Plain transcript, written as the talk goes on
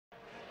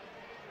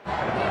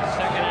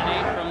Second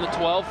and 8 from the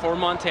 12 for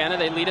Montana.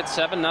 They lead at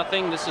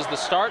 7-0. This is the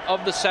start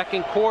of the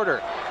second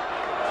quarter.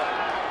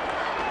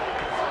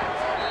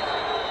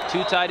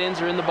 Two tight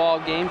ends are in the ball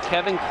game.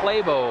 Kevin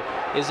Clabo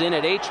is in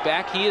at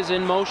H-back. He is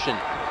in motion.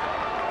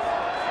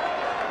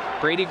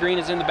 Brady Green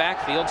is in the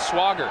backfield.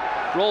 Swager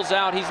rolls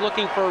out. He's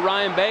looking for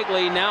Ryan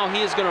Bagley. Now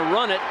he is going to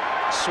run it.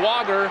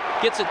 Swager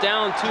gets it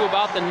down to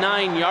about the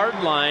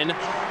 9-yard line.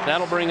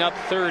 That'll bring up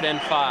 3rd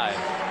and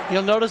 5.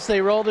 You'll notice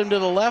they rolled him to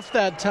the left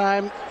that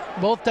time.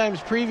 Both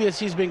times previous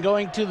he's been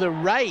going to the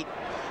right,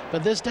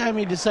 but this time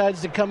he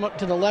decides to come up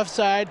to the left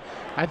side.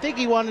 I think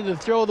he wanted to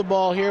throw the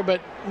ball here,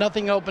 but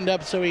nothing opened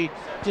up, so he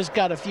just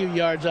got a few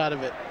yards out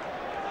of it.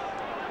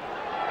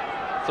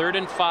 3rd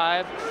and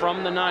 5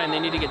 from the 9. They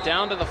need to get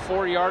down to the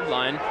 4-yard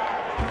line.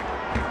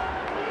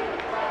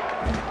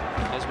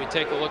 As we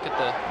take a look at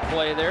the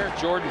play there,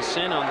 Jordan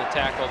Sin on the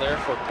tackle there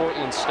for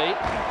Portland State.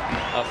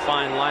 A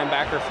fine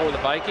linebacker for the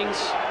Vikings.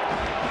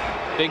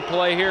 Big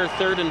play here,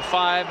 3rd and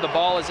 5. The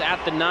ball is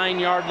at the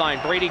 9-yard line.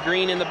 Brady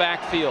Green in the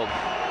backfield.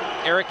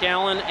 Eric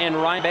Allen and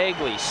Ryan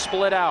Bagley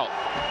split out.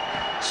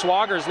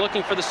 Swager's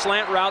looking for the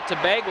slant route to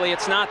Bagley.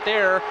 It's not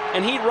there,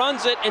 and he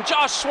runs it, and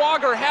Josh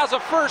Swager has a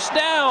first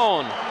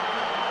down.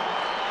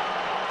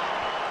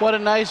 What a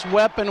nice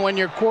weapon when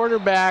your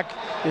quarterback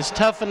is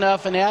tough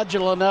enough and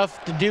agile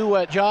enough to do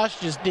what Josh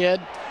just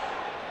did.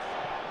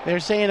 They're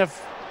saying a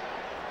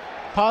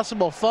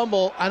possible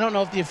fumble. I don't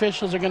know if the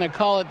officials are going to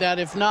call it that.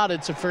 If not,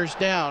 it's a first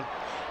down.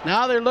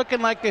 Now they're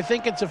looking like they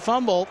think it's a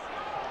fumble.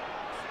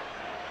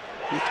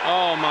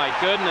 Oh my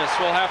goodness,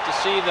 we'll have to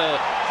see the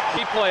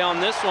replay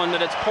on this one,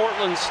 that it's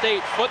Portland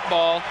State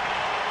football.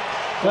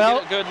 We'll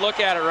get a good look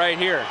at it right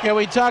here. Yeah,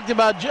 we talked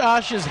about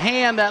Josh's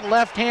hand. That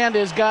left hand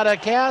has got a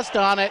cast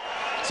on it,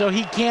 so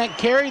he can't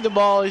carry the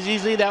ball as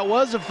easily. That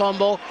was a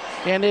fumble,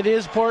 and it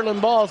is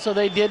Portland ball, so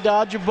they did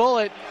dodge a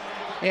bullet.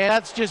 And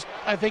that's just,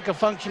 I think, a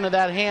function of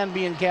that hand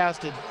being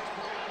casted.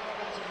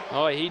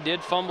 Oh, he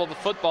did fumble the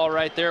football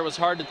right there. It was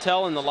hard to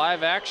tell in the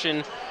live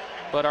action,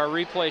 but our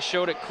replay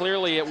showed it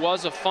clearly. It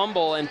was a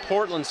fumble, and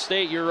Portland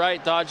State, you're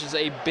right, dodges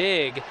a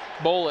big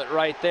bullet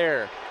right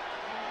there.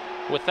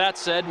 With that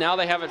said, now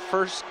they have it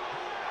first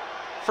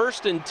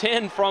and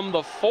 10 from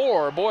the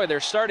 4. Boy, their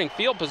starting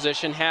field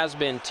position has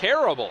been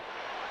terrible.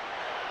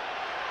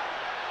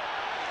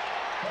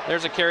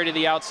 There's a carry to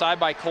the outside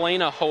by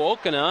Kalena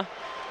Hookana.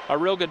 A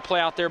real good play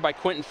out there by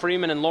Quentin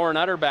Freeman and Lauren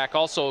Utterback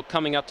also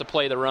coming up to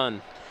play the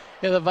run.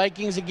 Yeah, the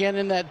Vikings again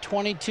in that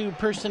 22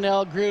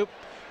 personnel group.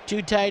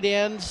 2 tight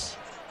ends,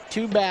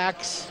 2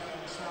 backs.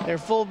 Their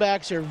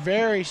fullbacks are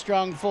very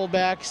strong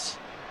fullbacks,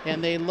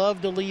 and they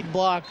love to lead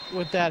block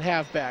with that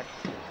halfback.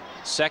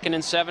 2nd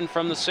and 7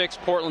 from the 6.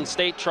 Portland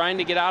State trying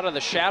to get out of the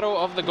shadow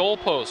of the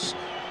goalposts.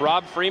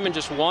 Rob Freeman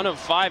just 1 of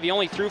 5. He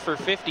only threw for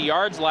 50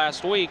 yards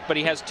last week, but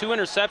he has 2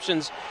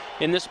 interceptions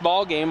in this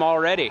ball game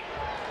already.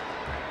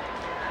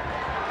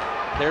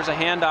 There's a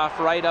handoff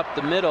right up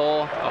the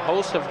middle. A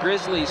host of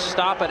Grizzlies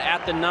stop it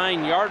at the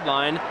 9-yard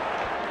line.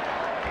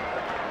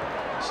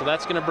 So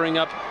that's going to bring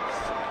up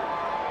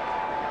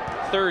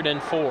 3rd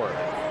and 4.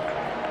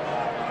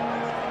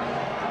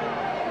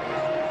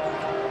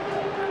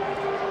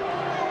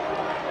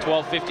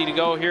 .12:50 to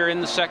go here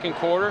in the second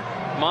quarter.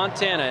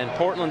 Montana and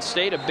Portland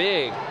State, a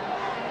big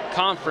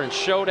conference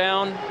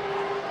showdown.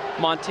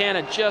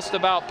 Montana just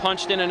about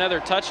punched in another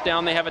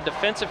touchdown. They have a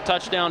defensive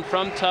touchdown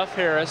from Tuff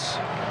Harris.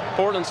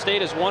 Portland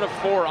State is 1 of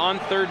 4 on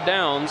 3rd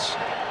downs.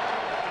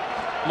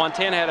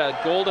 Montana had a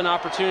golden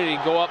opportunity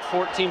to go up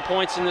 14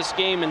 points in this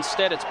game.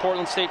 Instead, it's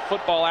Portland State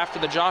football after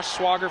the Josh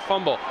Swager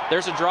fumble.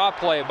 There's a draw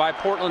play by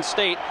Portland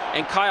State,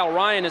 and Kyle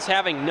Ryan is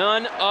having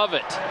none of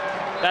it.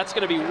 That's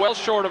going to be well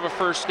short of a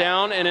first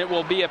down, and it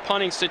will be a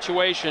punting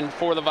situation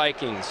for the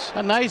Vikings.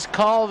 A nice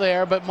call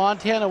there, but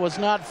Montana was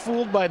not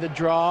fooled by the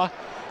draw.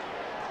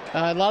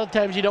 A lot of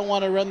times you don't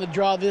want to run the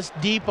draw this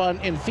deep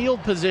in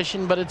field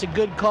position, but it's a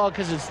good call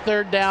because it's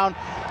 3rd down.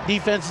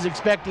 Defense is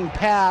expecting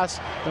pass.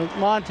 But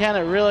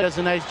Montana really does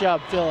a nice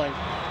job filling.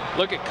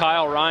 Look at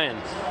Kyle Ryan.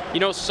 You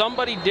know,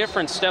 somebody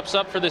different steps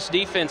up for this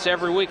defense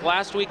every week.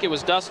 Last week it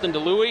was Dustin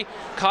DeLuey.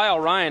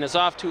 Kyle Ryan is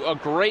off to a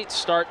great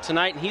start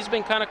tonight, and he's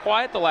been kind of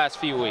quiet the last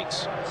few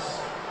weeks.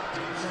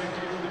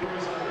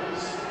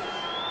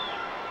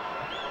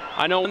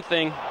 I know one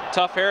thing,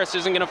 Tuff Harris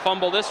isn't going to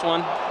fumble this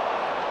one.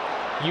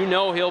 You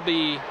know he'll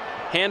be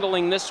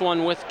handling this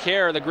one with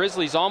care. The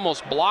Grizzlies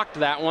almost blocked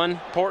that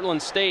one.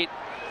 Portland State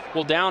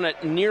will down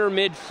at near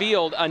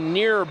midfield. A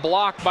near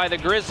block by the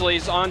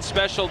Grizzlies on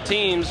special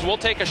teams. We'll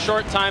take a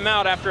short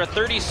timeout. After a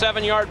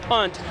 37-yard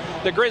punt,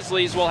 the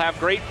Grizzlies will have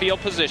great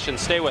field position.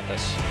 Stay with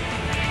us.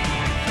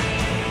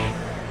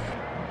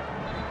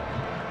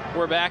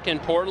 We're back in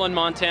Portland.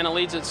 Montana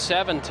leads at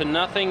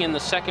 7-0 in the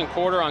second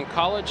quarter on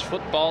College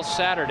Football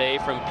Saturday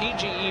from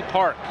PGE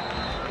Park.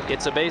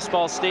 It's a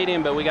baseball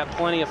stadium, but we got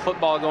plenty of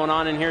football going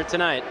on in here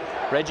tonight.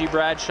 Reggie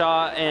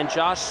Bradshaw and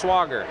Josh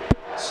Swager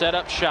set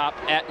up shop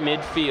at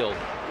midfield.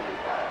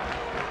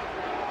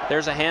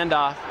 There's a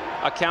handoff,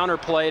 a counter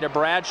play to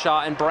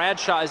Bradshaw, and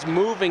Bradshaw is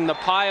moving the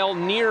pile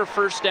near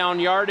first down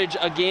yardage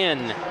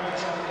again.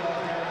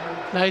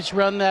 Nice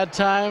run that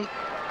time.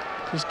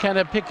 Just kind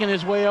of picking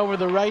his way over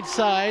the right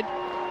side.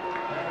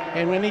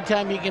 And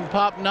anytime you can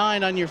pop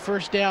 9 on your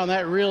first down,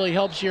 that really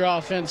helps your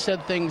offense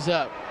set things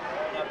up.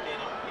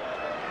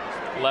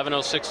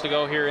 11:06 to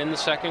go here in the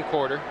second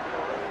quarter.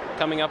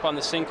 Coming up on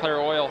the Sinclair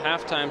Oil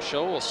halftime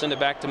show, we'll send it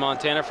back to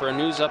Montana for a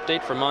news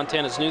update from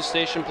Montana's news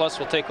station. Plus,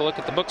 we'll take a look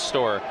at the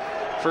bookstore.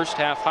 First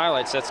half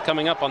highlights, that's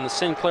coming up on the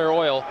Sinclair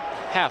Oil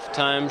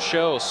halftime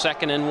show.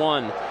 2nd and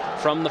 1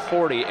 from the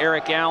 40.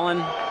 Eric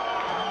Allen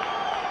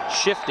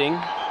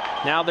shifting.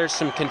 Now there's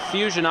some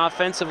confusion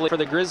offensively for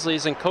the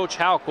Grizzlies, and Coach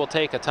Houck will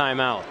take a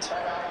timeout.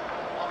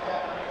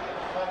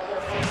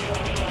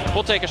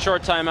 We'll take a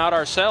short timeout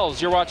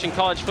ourselves. You're watching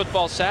College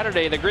Football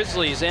Saturday, the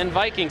Grizzlies and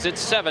Vikings. It's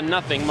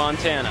 7-0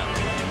 Montana.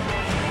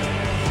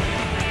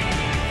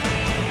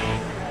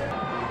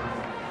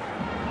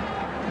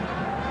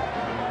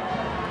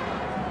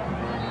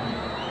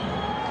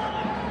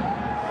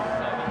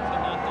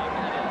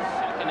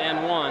 Second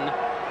and 1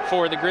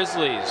 for the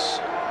Grizzlies.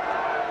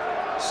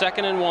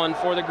 2nd and 1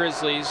 for the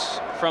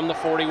Grizzlies from the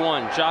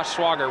 41. Josh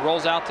Swager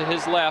rolls out to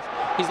his left.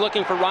 He's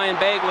looking for Ryan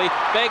Bagley.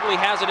 Bagley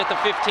has it at the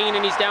 15,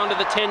 and he's down to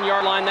the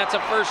 10-yard line. That's a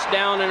first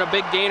down and a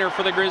big gainer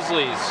for the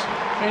Grizzlies.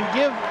 And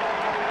give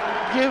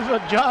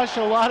Josh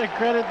a lot of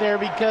credit there,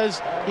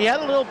 because he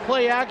had a little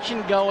play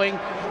action going,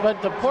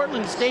 but the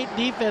Portland State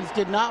defense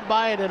did not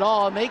buy it at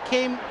all, and they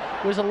came.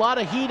 There was a lot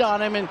of heat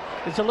on him, and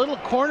it's a little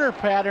corner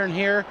pattern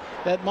here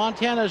that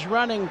Montana's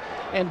running,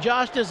 and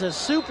Josh does a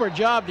super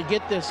job to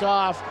get this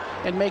off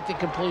and make the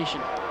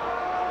completion.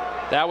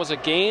 That was a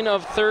gain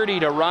of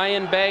 30 to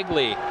Ryan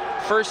Bagley.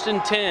 1st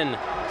and 10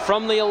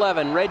 from the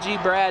 11. Reggie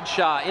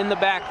Bradshaw in the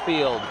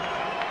backfield.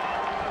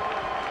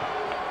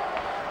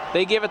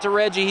 They give it to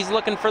Reggie. He's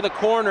looking for the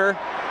corner.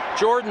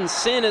 Jordan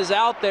Sin is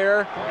out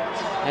there,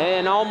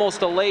 and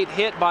almost a late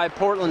hit by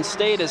Portland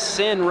State as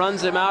Sin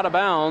runs him out of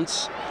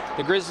bounds.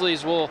 The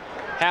Grizzlies will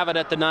have it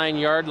at the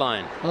 9-yard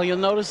line. Well, you'll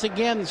notice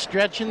again,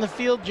 stretch in the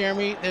field,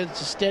 Jeremy.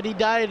 It's a steady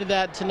diet of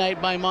that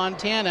tonight by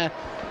Montana,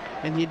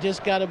 and you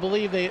just got to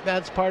believe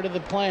that's part of the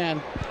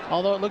plan.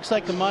 Although it looks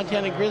like the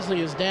Montana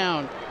Grizzly is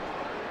down.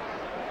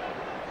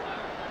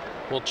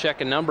 We'll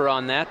check a number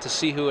on that to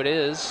see who it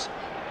is.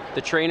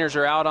 The trainers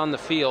are out on the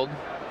field.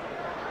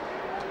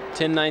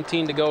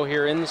 10:19 to go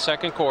here in the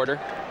second quarter.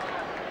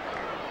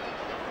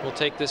 We'll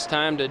take this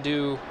time to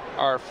do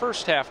our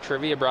first half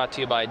trivia, brought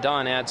to you by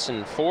Don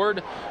Adson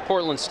Ford.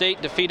 Portland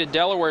State defeated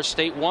Delaware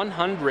State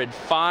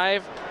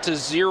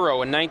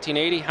 105-0 in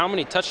 1980. How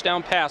many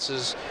touchdown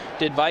passes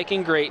did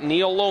Viking great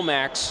Neil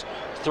Lomax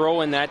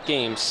throw in that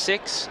game?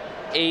 6,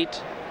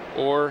 8,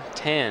 or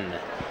 10?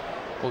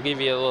 We'll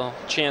give you a little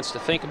chance to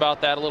think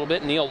about that a little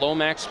bit. Neil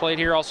Lomax played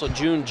here. Also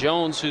June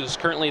Jones, who's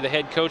currently the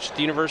head coach at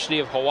the University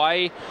of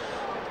Hawaii.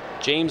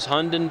 James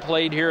Hunden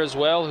played here as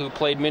well, who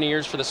played many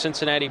years for the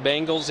Cincinnati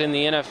Bengals in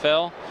the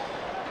NFL.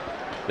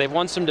 They've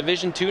won some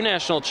Division II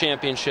national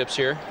championships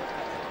here.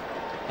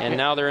 And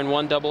now they're in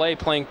 1AA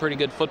playing pretty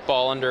good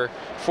football under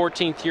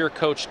 14th year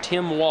coach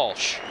Tim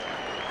Walsh.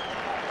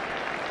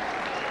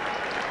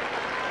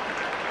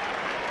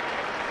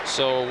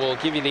 So we'll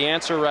give you the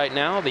answer right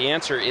now. The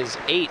answer is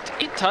 8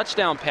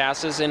 touchdown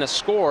passes in a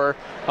score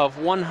of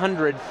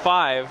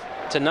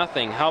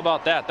 105-0. How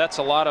about that? That's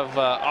a lot of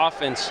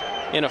offense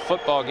in a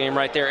football game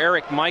right there.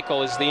 Eric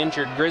Michael is the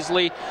injured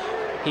Grizzly.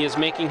 He is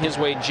making his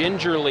way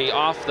gingerly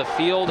off the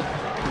field.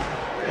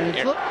 And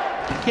you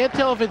can't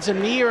tell if it's a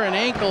knee or an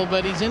ankle,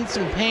 but he's in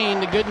some pain.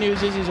 The good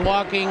news is he's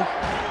walking.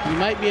 He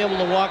might be able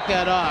to walk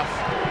that off.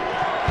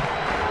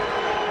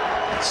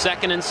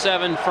 2nd and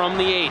 7 from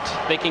the 8.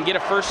 They can get a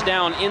first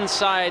down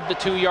inside the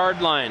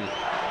 2-yard line.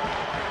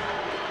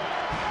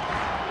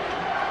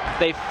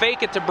 They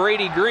fake it to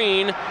Brady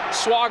Green.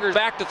 Swager's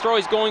back to throw.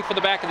 He's going for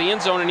the back of the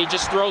end zone, and he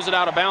just throws it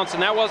out of bounds.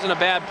 And that wasn't a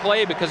bad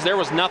play because there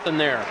was nothing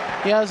there.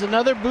 Yeah, it was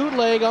another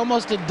bootleg,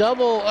 almost a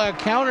double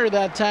counter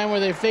that time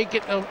where they fake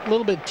it a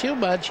little bit too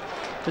much.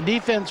 The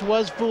defense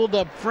was fooled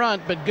up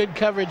front, but good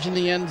coverage in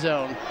the end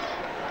zone.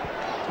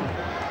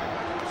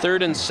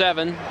 3rd and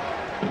 7.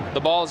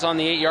 The ball is on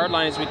the 8-yard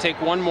line as we take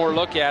one more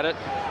look at it.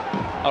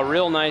 A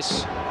real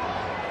nice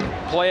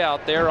play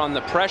out there on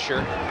the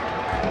pressure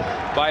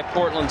by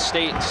Portland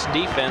State's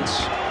defense.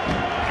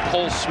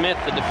 Cole Smith,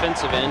 the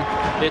defensive end.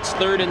 It's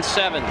 3rd and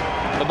 7.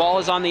 The ball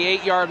is on the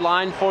 8-yard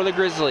line for the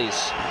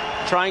Grizzlies,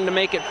 trying to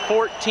make it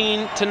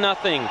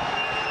 14-0.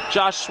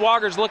 Josh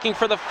Swager's looking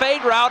for the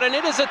fade route, and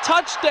it is a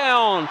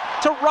touchdown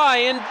to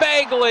Ryan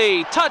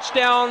Bagley.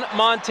 Touchdown,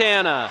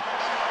 Montana.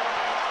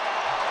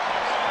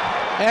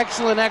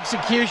 Excellent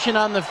execution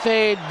on the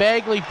fade.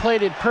 Bagley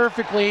played it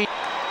perfectly,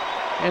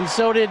 and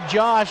so did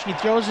Josh. He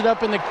throws it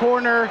up in the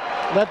corner.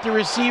 Let the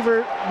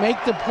receiver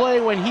make the play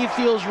when he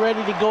feels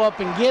ready to go up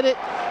and get it.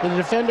 The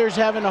defender's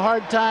having a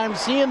hard time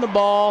seeing the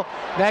ball.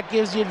 That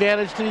gives the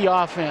advantage to the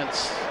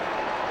offense.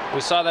 We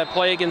saw that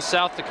play against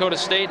South Dakota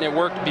State, and it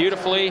worked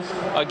beautifully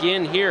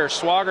again here.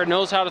 Swager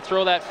knows how to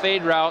throw that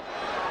fade route.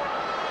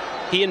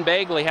 He and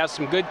Bagley have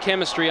some good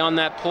chemistry on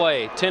that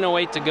play.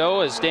 10:08 to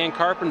go as Dan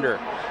Carpenter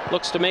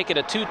looks to make it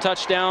a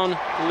 2-touchdown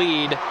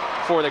lead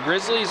for the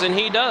Grizzlies, and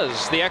he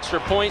does. The extra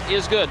point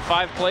is good.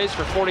 5 plays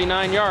for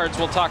 49 yards.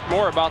 We'll talk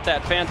more about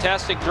that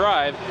fantastic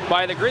drive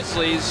by the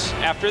Grizzlies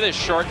after this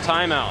short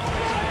timeout.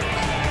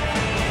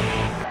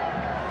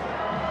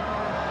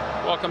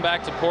 Welcome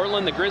back to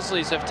Portland. The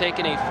Grizzlies have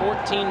taken a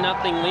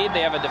 14-0 lead.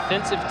 They have a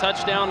defensive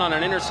touchdown on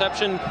an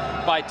interception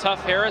by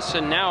Tuff Harris,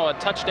 and now a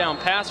touchdown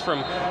pass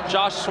from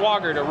Josh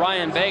Swagger to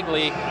Ryan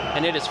Bagley,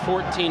 and it is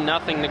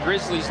 14-0. The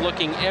Grizzlies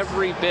looking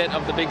every bit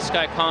of the Big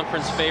Sky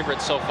Conference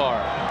favorites so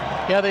far.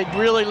 Yeah, they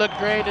really look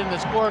great, and the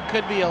score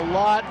could be a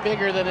lot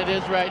bigger than it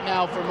is right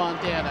now for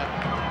Montana.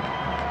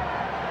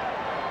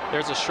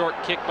 There's a short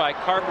kick by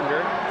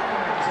Carpenter.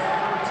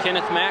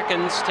 Kenneth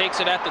Mackins takes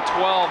it at the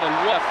 12,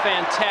 and what a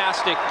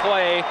fantastic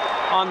play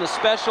on the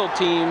special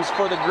teams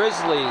for the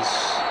Grizzlies.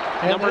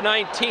 And number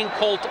 19,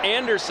 Colt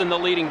Anderson, the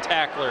leading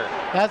tackler.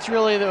 That's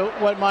really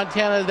what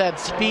Montana, that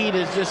speed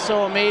is just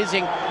so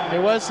amazing.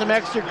 There was some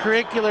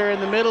extracurricular in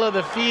the middle of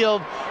the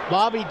field.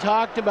 Bobby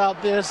talked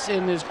about this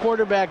in his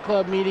quarterback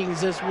club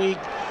meetings this week,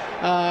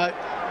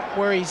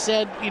 where he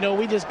said, you know,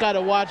 we just got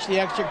to watch the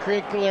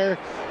extracurricular.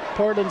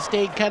 Portland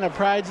State kind of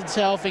prides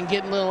itself in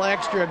getting a little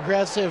extra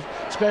aggressive,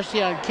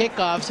 especially on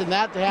kickoffs, and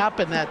that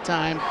happened that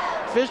time.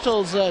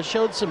 Officials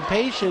showed some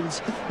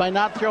patience by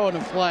not throwing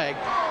a flag.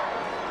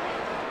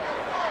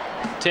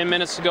 10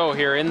 minutes to go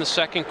here in the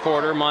second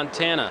quarter.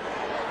 Montana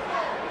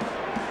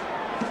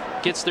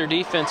gets their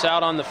defense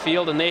out on the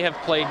field, and they have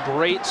played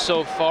great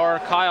so far.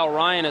 Kyle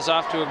Ryan is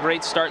off to a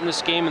great start in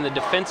this game, and the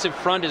defensive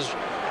front is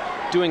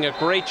doing a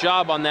great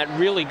job on that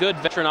really good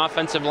veteran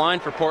offensive line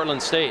for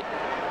Portland State.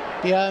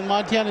 Yeah, and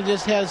Montana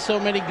just has so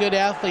many good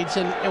athletes,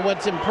 and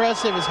what's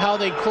impressive is how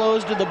they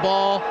close to the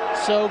ball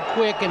so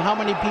quick and how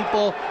many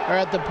people are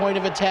at the point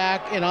of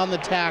attack and on the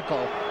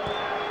tackle.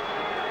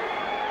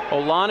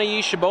 Olaniyi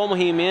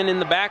Shibomahim in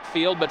the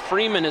backfield, but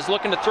Freeman is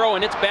looking to throw,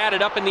 and it's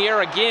batted up in the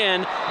air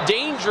again.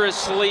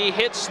 Dangerously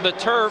hits the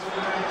turf,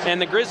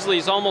 and the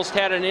Grizzlies almost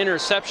had an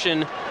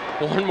interception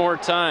one more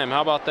time.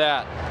 How about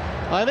that?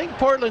 I think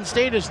Portland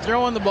State is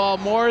throwing the ball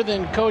more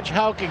than Coach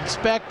Houck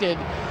expected.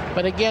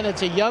 But again,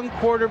 it's a young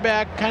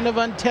quarterback, kind of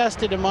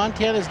untested, and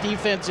Montana's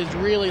defense is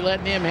really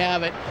letting him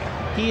have it.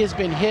 He has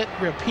been hit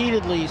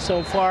repeatedly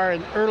so far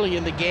and early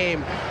in the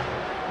game.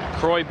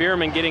 Croy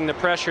Bierman getting the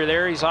pressure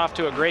there. He's off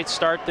to a great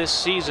start this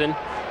season.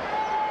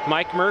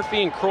 Mike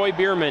Murphy and Croy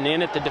Bierman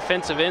in at the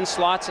defensive end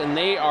slots, and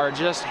they are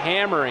just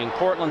hammering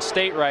Portland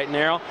State right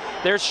now.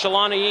 There's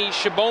Shalani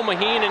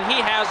Shibomaheen, and he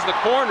has the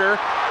corner,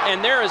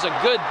 and there is a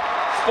good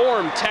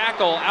form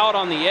tackle out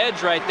on the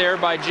edge right there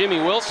by Jimmy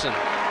Wilson.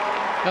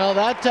 Well,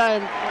 that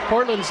time,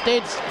 Portland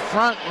State's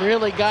front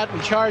really got in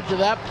charge of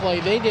that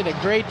play. They did a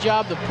great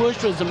job. The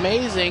push was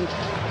amazing,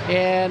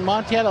 and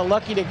Montana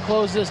lucky to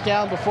close this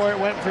down before it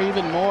went for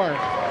even more.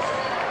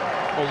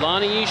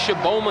 Olaniyi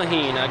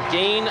Shibomaheen, a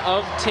gain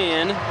of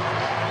 10.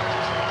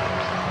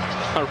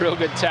 A real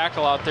good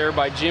tackle out there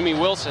by Jimmy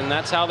Wilson.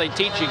 That's how they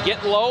teach you.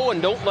 Get low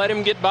and don't let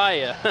him get by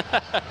you.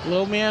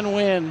 Low man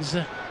wins.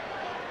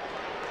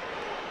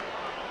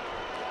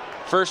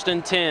 1st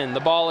and 10. The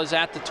ball is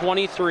at the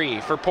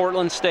 23 for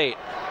Portland State.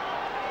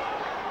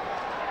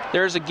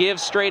 There's a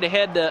give straight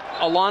ahead to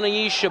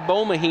Olaniyi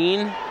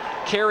Shibomaheen.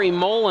 Kerry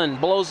Mullen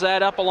blows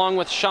that up along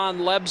with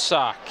Sean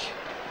Lebsock.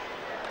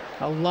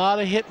 A lot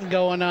of hitting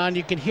going on.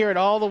 You can hear it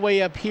all the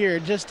way up here.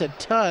 Just a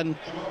ton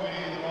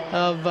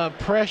of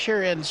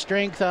pressure and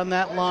strength on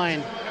that line.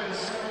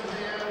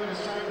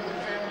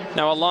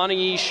 Now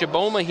Olaniyi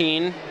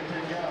Shibomaheen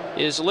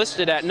is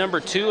listed at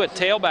number 2 at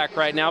tailback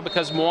right now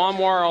because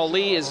Muammar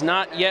Ali is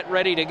not yet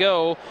ready to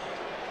go.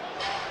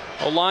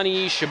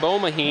 Olaniyi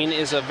Shibomaheen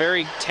is a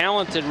very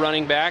talented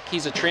running back.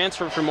 He's a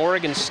transfer from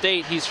Oregon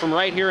State. He's from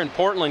right here in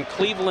Portland,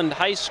 Cleveland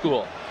High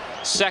School.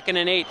 2nd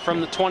and 8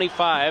 from the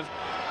 25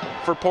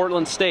 for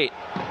Portland State.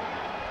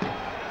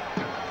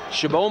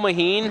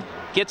 Shibomaheen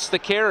gets the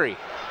carry,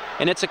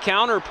 and it's a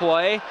counter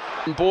play.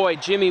 And boy,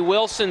 Jimmy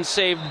Wilson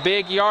saved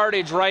big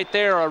yardage right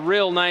there. A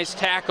real nice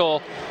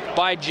tackle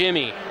by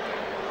Jimmy.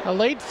 A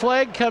late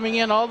flag coming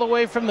in all the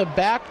way from the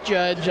back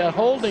judge,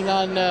 holding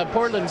on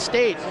Portland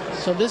State.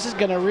 So this is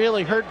going to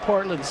really hurt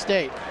Portland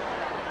State.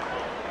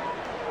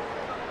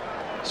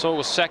 So it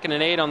was 2nd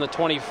and 8 on the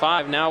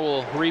 25. Now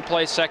we'll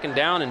replay 2nd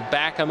down and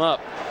back them up.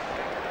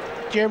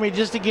 Jeremy,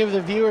 just to give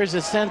the viewers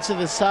a sense of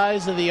the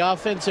size of the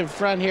offensive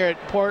front here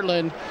at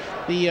Portland,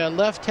 the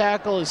left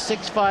tackle is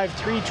 6'5",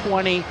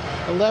 320.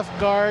 The left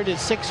guard is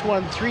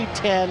 6'1",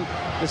 310.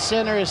 The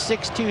center is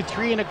 6'2",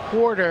 3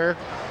 1/4.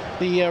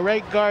 The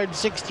right guard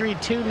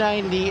 6'3",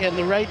 290, and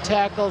the right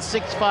tackle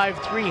 6'5",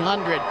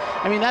 300.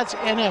 I mean, that's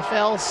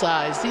NFL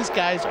size. These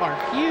guys are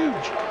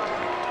huge.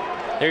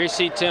 There you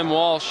see Tim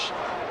Walsh.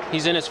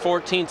 He's in his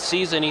 14th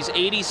season. He's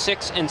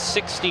 86 and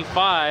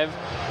 65.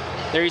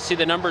 There you see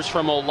the numbers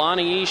from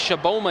Olaniyi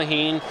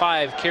Shibomaheen.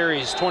 5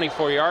 carries,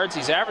 24 yards.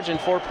 He's averaging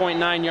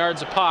 4.9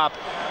 yards a pop,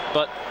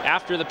 but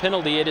after the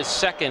penalty, it is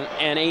 2nd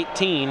and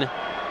 18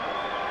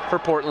 for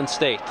Portland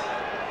State.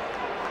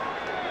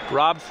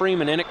 Rob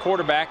Freeman in at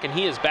quarterback, and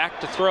he is back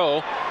to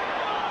throw.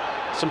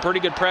 Some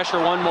pretty good pressure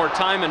one more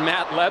time, and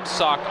Matt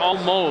Lebsock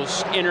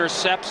almost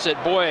intercepts it.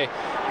 Boy,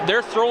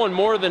 they're throwing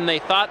more than they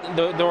thought,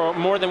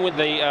 more than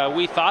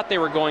we thought they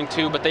were going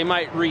to, but they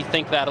might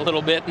rethink that a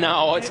little bit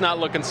now. It's not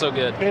looking so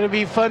good. It'll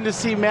be fun to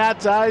see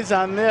Matt's eyes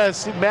on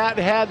this. Matt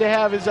had to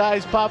have his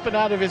eyes popping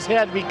out of his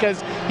head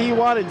because he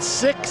wanted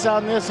 6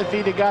 on this if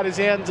he'd have got his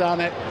hands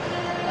on it.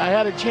 I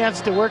had a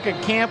chance to work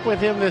at camp with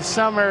him this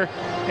summer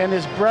and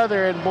his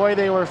brother, and boy,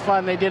 they were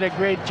fun. They did a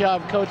great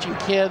job coaching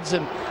kids,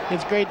 and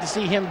it's great to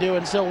see him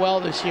doing so well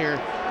this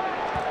year.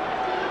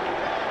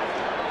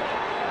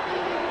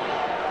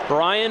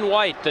 Brian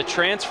White, the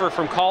transfer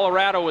from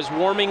Colorado, is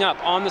warming up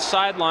on the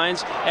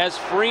sidelines as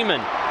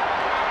Freeman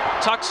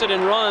tucks it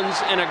and runs,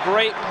 and a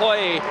great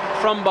play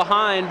from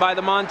behind by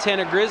the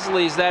Montana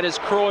Grizzlies. That is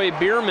Croy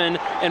Bierman.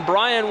 And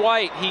Brian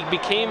White, he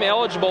became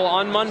eligible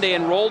on Monday,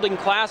 enrolled in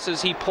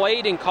classes. He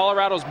played in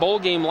Colorado's bowl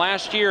game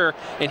last year,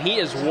 and he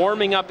is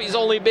warming up. He's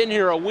only been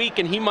here a week,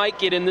 and he might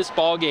get in this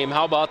ball game.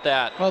 How about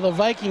that? Well, the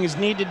Vikings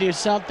need to do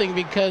something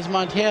because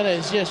Montana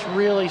is just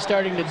really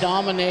starting to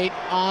dominate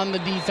on the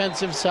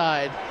defensive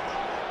side.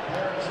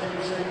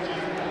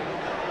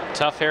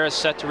 Tough Harris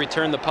set to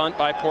return the punt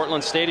by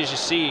Portland State. As you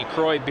see,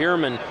 Croy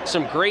Bierman,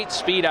 some great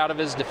speed out of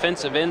his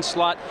defensive end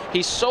slot.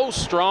 He's so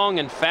strong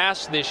and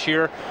fast this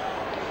year,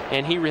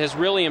 and he has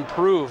really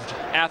improved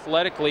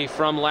athletically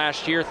from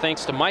last year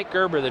thanks to Mike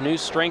Gerber, the new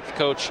strength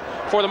coach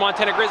for the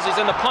Montana Grizzlies.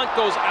 And the punt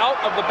goes out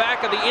of the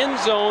back of the end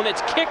zone.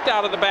 It's kicked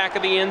out of the back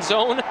of the end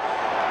zone.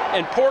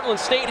 And Portland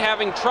State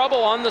having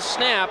trouble on the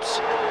snaps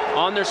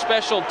on their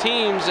special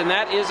teams, and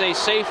that is a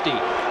safety.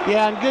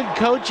 Yeah, and good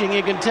coaching.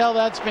 You can tell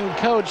that's been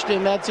coached,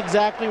 and that's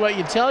exactly what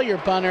you tell your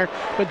punter.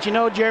 But you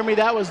know, Jeremy,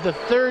 that was the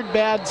 3rd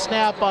bad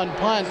snap on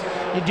punt.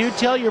 You do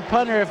tell your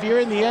punter if you're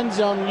in the end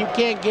zone and you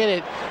can't get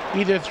it,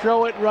 either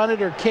throw it, run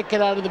it, or kick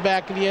it out of the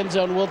back of the end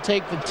zone. We'll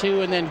take the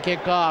 2 and then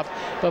kick off.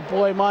 But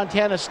boy,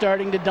 Montana's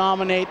starting to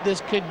dominate.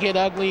 This could get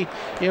ugly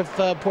if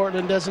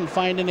Portland doesn't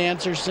find an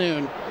answer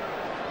soon.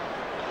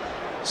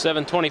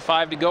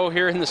 7:25 to go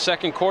here in the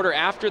second quarter.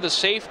 After the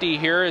safety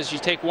here, as you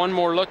take one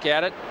more look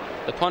at it,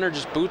 the punter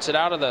just boots it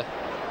out of the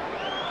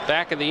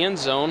back of the end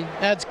zone.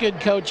 That's good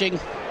coaching.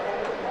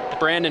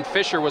 Brandon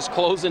Fisher was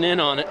closing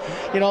in on it.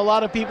 You know, a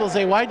lot of people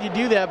say, why'd you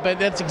do that? But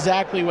that's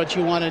exactly what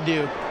you want to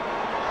do.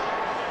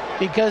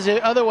 Because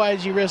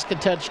otherwise you risk a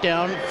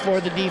touchdown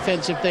for the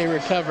defense if they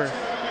recover.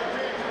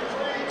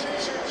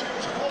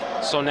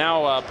 So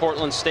now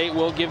Portland State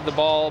will give the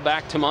ball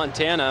back to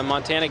Montana.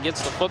 Montana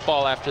gets the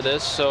football after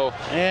this. So,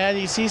 and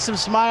you see some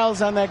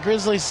smiles on that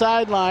Grizzly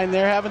sideline.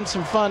 They're having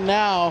some fun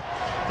now.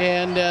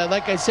 And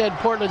like I said,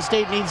 Portland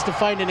State needs to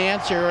find an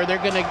answer, or they're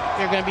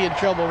gonna be in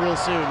trouble real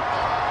soon.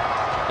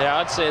 Yeah,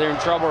 I'd say they're in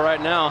trouble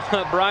right now.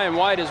 Brian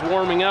White is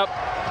warming up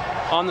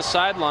on the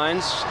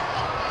sidelines.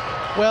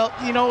 Well,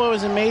 you know, it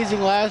was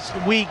amazing last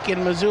week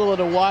in Missoula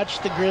to watch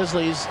the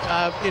Grizzlies.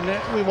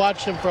 We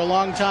watched them for a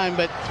long time,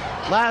 but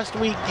last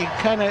week you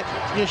kind of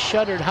just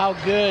shuddered how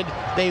good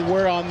they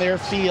were on their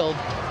field.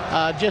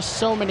 Just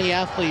so many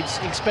athletes,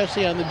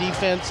 especially on the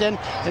defense and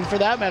for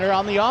that matter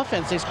on the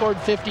offense. They scored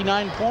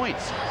 59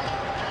 points.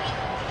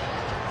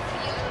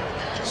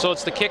 So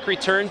it's the kick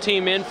return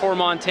team in for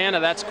Montana.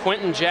 That's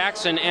Quentin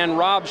Jackson and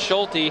Rob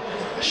Schulte.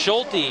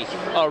 Schulte,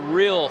 a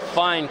real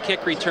fine kick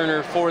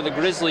returner for the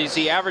Grizzlies.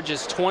 He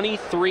averages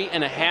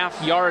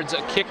 23.5 yards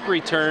a kick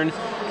return.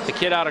 The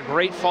kid out of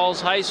Great Falls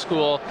High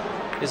School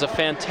is a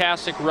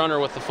fantastic runner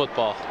with the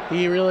football.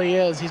 He really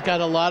is. He's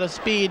got a lot of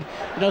speed.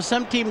 You know,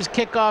 some teams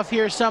kick off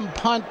here, some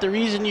punt. The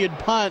reason you'd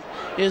punt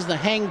is the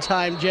hang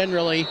time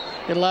generally.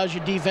 It allows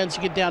your defense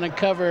to get down and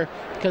cover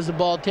because the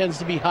ball tends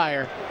to be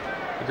higher.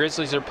 The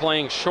Grizzlies are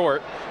playing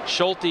short.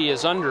 Schulte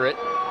is under it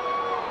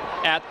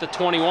at the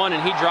 21,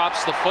 and he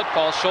drops the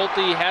football.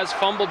 Schulte has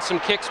fumbled some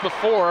kicks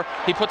before.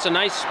 He puts a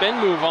nice spin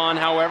move on,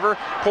 however.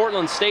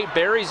 Portland State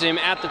buries him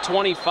at the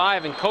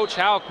 25, and Coach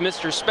Houck,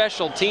 Mr.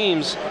 Special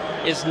Teams,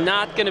 is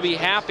not going to be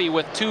happy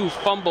with 2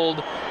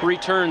 fumbled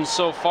returns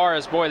so far.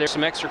 As boy, there's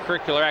some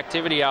extracurricular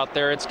activity out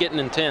there. It's getting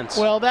intense.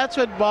 Well, that's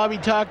what Bobby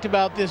talked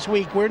about this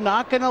week. We're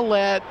not going to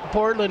let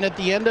Portland at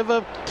the end of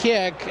a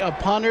kick, a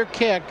punter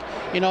kick,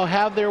 you know,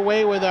 have their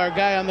way with our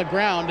guy on the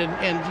ground.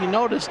 And you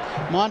noticed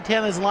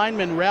Montana's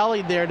linemen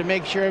rallied there to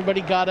make sure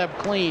everybody got up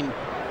clean.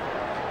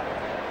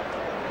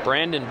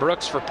 Brandon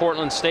Brooks for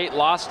Portland State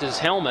lost his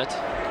helmet.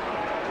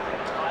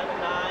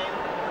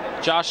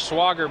 Josh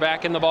Swager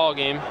back in the ball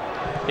game.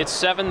 It's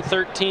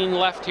 7:13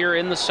 left here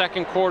in the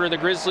second quarter. The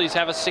Grizzlies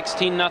have a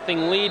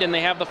 16-0 lead, and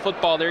they have the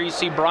football. There you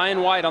see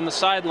Brian White on the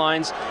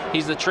sidelines.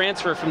 He's the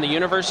transfer from the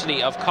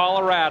University of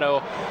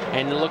Colorado,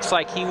 and it looks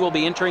like he will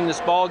be entering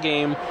this ball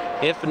game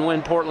if and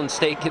when Portland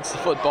State gets the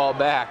football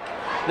back.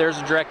 There's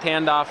a direct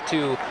handoff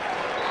to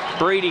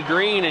Brady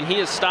Green, and he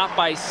is stopped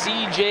by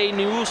C.J.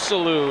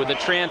 Nuusalu, the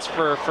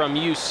transfer from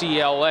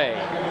UCLA.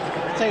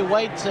 I'd say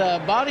White's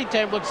body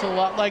type looks a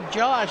lot like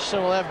Josh,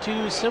 so we'll have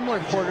 2 similar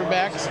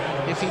quarterbacks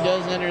if he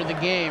does enter the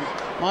game.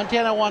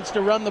 Montana wants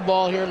to run the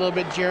ball here a little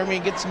bit, Jeremy,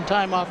 and get some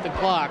time off the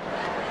clock.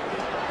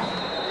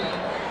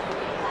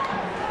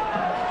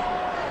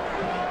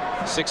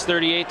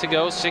 6:38 to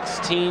go,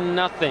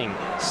 16-0.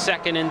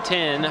 2nd and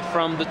 10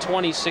 from the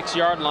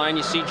 26-yard line.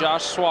 You see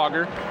Josh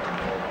Swager.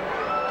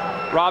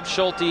 Rob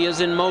Schulte is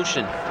in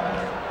motion.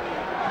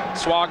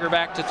 Swager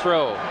back to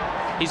throw.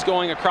 He's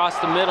going across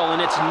the middle,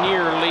 and it's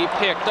nearly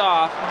picked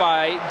off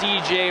by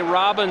DJ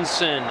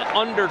Robinson.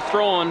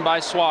 Underthrown by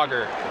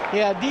Swager.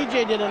 Yeah,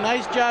 DJ did a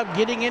nice job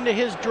getting into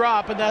his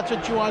drop, and that's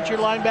what you want your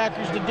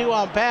linebackers to do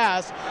on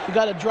pass. You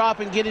got to drop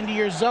and get into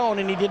your zone,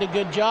 and he did a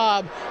good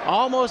job.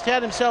 Almost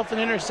had himself an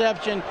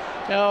interception.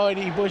 Oh, and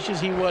he wishes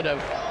he would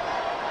have.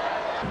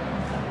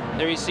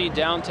 There you see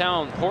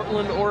downtown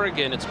Portland,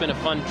 Oregon. It's been a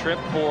fun trip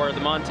for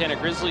the Montana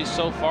Grizzlies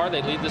so far.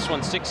 They lead this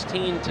one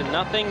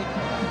 16-0.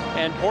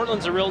 And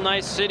Portland's a real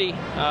nice city.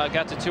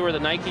 Got to tour the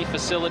Nike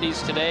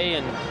facilities today,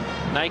 and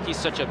Nike's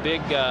such a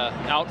big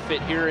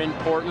outfit here in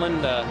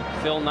Portland.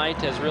 Phil Knight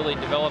has really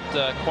developed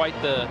quite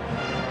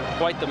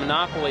the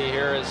monopoly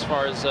here as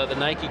far as the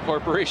Nike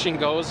Corporation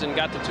goes, and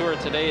got to tour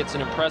it today. It's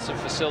an impressive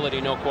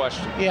facility, no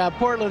question. Yeah,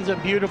 Portland's a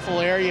beautiful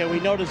area.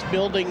 We noticed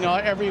building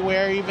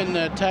everywhere, even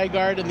the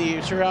Tigard and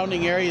the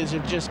surrounding areas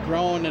have just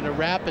grown at a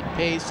rapid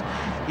pace.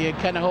 You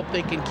kind of hope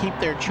they can keep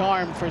their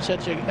charm for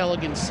such an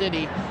elegant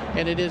city,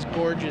 and it is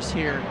gorgeous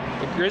here.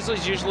 The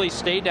Grizzlies usually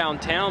stay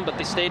downtown, but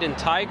they stayed in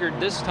Tigard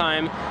this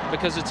time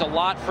because it's a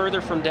lot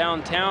further from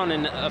downtown,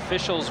 and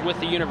officials with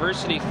the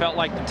university felt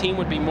like the team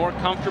would be more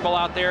comfortable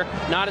out there.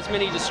 Not as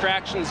many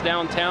distractions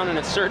downtown, and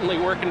it's certainly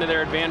working to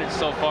their advantage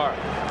so far.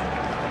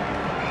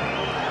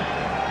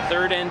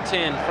 3rd and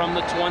 10 from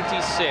the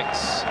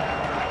 26.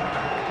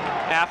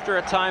 After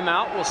a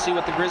timeout, we'll see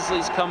what the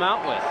Grizzlies come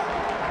out with.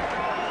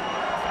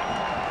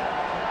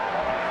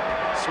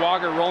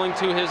 Swager rolling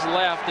to his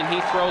left, and he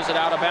throws it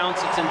out of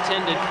bounds. It's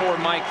intended for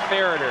Mike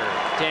Ferreter.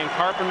 Dan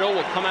Carpenter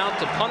will come out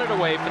to punt it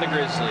away for the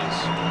Grizzlies.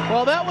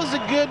 Well, that was a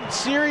good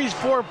series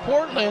for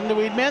Portland.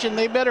 We mentioned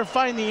they better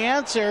find the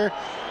answer,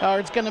 or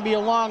it's going to be a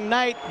long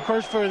night. Of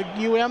course, for the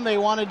UM, they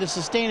wanted to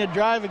sustain a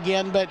drive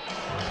again, but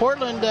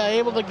Portland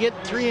able to get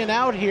 3 and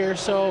out here,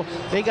 so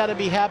they got to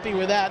be happy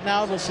with that.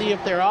 Now we'll see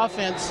if their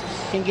offense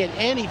can get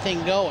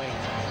anything going.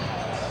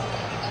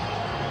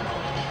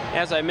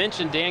 As I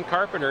mentioned, Dan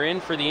Carpenter in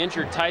for the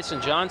injured Tyson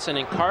Johnson,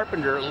 and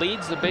Carpenter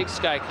leads the Big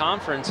Sky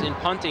Conference in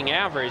punting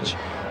average.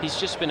 He's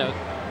just been a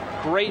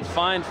great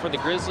find for the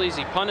Grizzlies.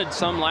 He punted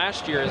some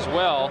last year as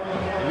well,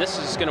 and this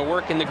is going to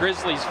work in the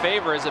Grizzlies'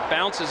 favor as it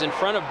bounces in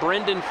front of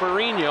Brendan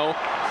Ferrigno.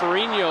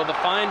 Ferrigno, the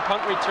fine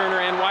punt returner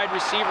and wide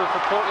receiver for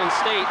Portland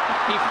State.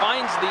 He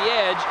finds the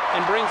edge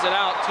and brings it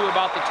out to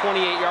about the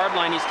 28-yard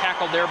line. He's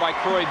tackled there by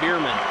Croy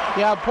Bierman.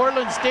 Yeah,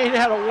 Portland State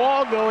had a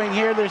wall going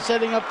here. They're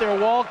setting up their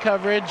wall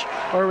coverage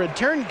or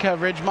return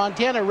coverage.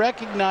 Montana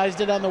recognized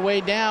it on the way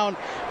down.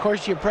 Of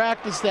course, you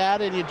practice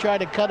that and you try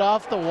to cut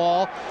off the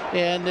wall,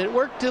 and it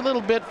worked a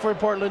little bit for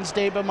Portland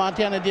State, but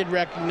Montana did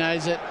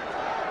recognize it.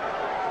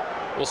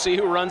 We'll see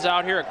who runs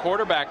out here at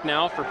quarterback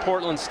now for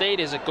Portland State.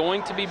 Is it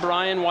going to be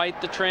Brian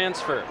White, the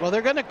transfer? Well,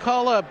 they're going to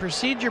call a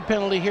procedure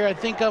penalty here, I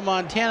think, on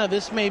Montana.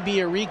 This may be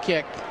a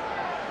re-kick.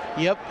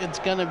 Yep, it's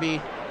going to be.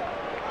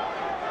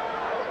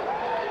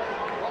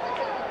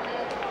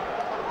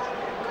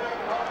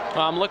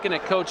 Well, I'm looking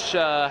at Coach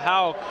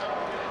Houck,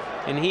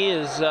 and he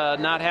is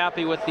not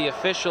happy with the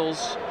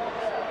officials.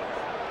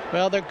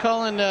 Well, they're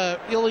calling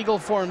illegal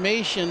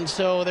formation,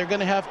 so they're going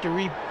to have to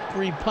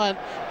re-punt.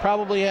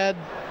 Probably had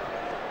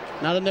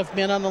not enough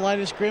men on the line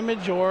of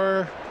scrimmage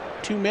or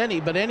too many,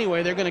 but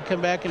anyway, they're going to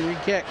come back and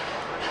re-kick.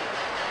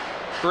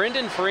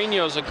 Brendan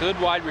Ferrigno is a good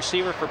wide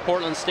receiver for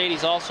Portland State.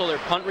 He's also their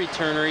punt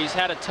returner. He's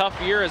had a tough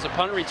year as a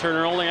punt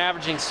returner, only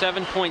averaging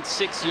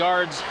 7.6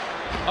 yards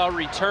a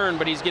return,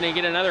 but he's going to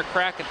get another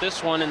crack at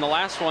this one, and the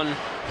last one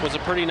was a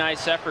pretty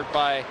nice effort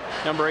by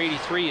number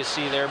 83, you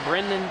see there,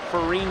 Brendan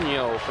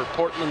Ferrigno for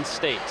Portland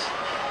State.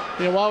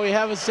 You know, while we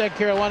have a sec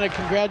here, I want to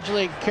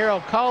congratulate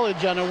Carroll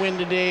College on a win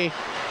today.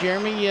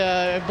 Jeremy,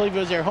 I believe it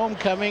was their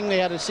homecoming. They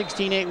had a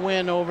 16-8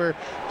 win over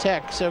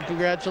Tech, so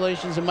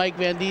congratulations to Mike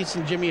Van Dies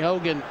and Jimmy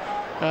Hogan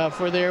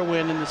for their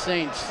win in the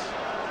Saints.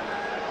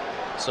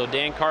 So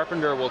Dan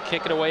Carpenter will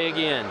kick it away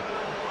again.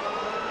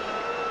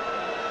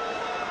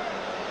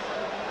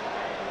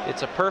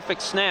 It's a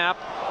perfect snap.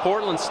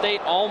 Portland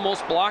State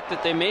almost blocked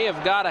it. They may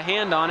have got a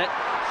hand on it.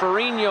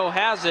 Ferrigno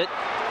has it.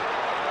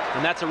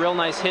 And that's a real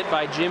nice hit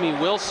by Jimmy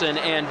Wilson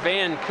and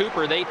Van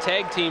Cooper. They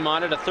tag team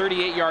on it, a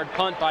 38-yard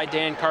punt by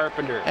Dan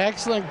Carpenter.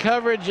 Excellent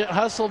coverage,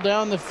 hustle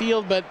down the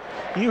field, but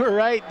you were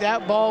right.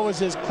 That ball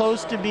was as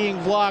close to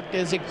being blocked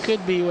as it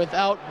could be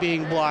without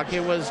being blocked.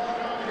 It was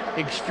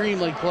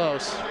extremely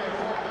close.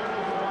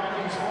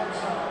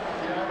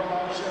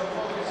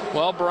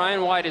 Well,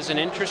 Brian White is an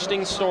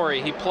interesting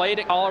story. He played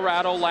at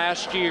Colorado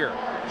last year.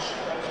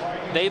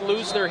 They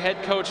lose their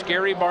head coach,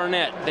 Gary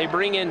Barnett. They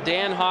bring in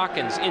Dan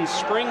Hawkins. In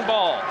spring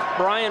ball,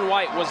 Brian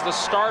White was the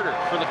starter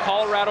for the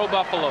Colorado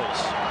Buffaloes.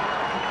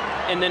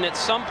 And then at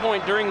some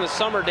point during the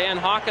summer, Dan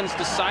Hawkins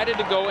decided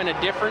to go in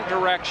a different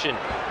direction.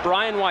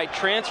 Brian White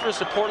transfers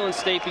to Portland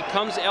State,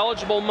 becomes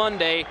eligible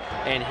Monday,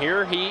 and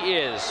here he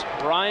is,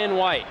 Brian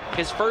White,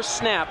 his first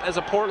snap as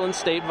a Portland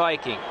State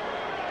Viking.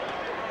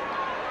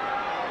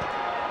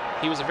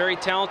 He was a very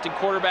talented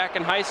quarterback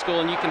in high school,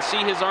 and you can see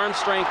his arm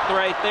strength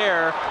right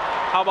there.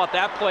 How about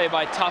that play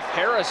by Tough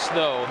Harris,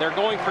 though? They're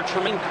going for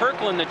Tremaine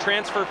Kirkland, the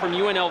transfer from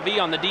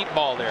UNLV, on the deep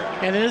ball there.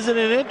 And isn't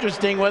it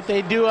interesting what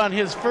they do on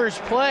his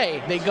first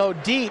play? They go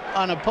deep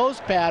on a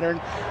post pattern,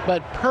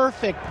 but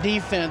perfect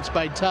defense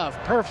by Tough.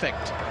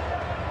 Perfect.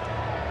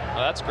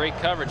 Well, that's great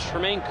coverage.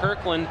 Tremaine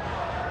Kirkland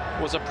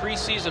was a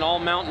preseason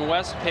All-Mountain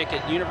West pick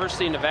at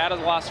University of Nevada,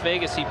 Las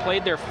Vegas. He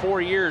played there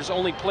 4 years,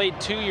 only played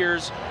 2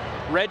 years,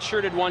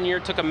 redshirted 1 year,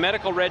 took a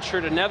medical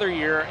redshirt another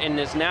year, and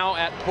is now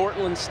at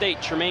Portland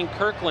State. Tremaine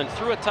Kirkland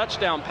threw a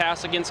touchdown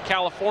pass against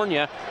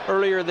California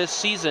earlier this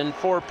season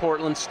for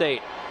Portland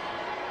State.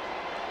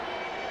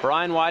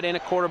 Brian White in a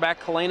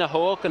quarterback, Kalena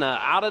Ho'okana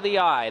out of the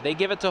eye. They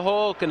give it to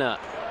Ho'okana,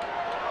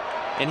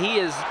 and he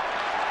is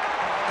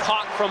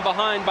caught from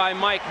behind by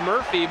Mike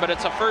Murphy, but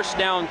it's a first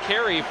down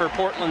carry for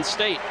Portland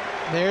State.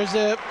 There's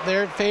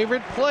their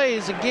favorite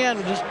plays.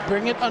 Again, just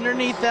bring it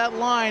underneath that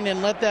line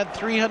and let that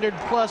 300+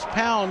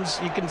 pounds,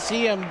 you can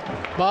see them,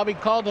 Bobby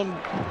called them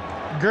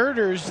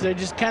girders. They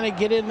just kind of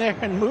get in there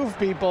and move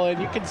people,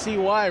 and you can see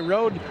why.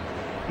 Road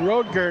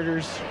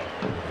girders.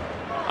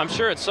 I'm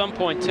sure at some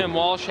point Tim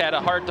Walsh had a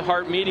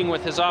heart-to-heart meeting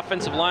with his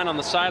offensive line on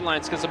the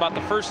sidelines, because about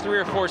the first 3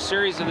 or 4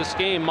 series of this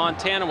game,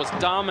 Montana was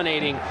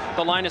dominating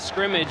the line of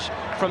scrimmage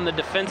from the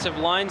defensive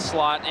line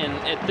slot, and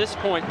at this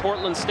point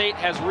Portland State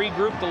has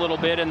regrouped a little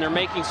bit and they're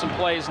making some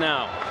plays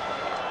now.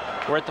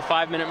 We're at the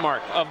 5-minute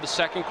mark of the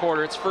second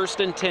quarter. It's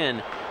 1st and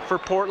 10 for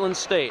Portland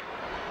State.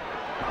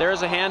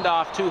 There's a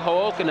handoff to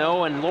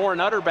Ho'okano, and Lauren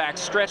Utterback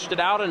stretched it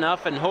out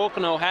enough, and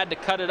Ho'okano had to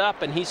cut it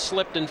up, and he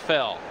slipped and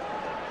fell.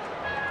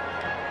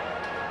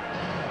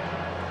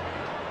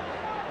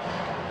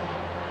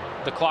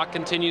 The clock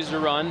continues to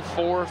run.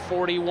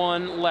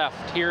 4:41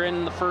 left here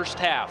in the first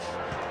half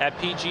at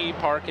PGE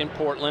Park in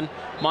Portland.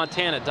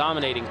 Montana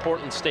dominating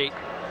Portland State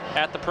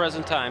at the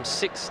present time,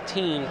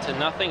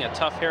 16-0. A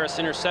Tough Harris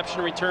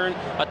interception return,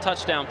 a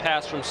touchdown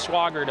pass from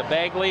Swagger to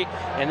Bagley,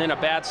 and then a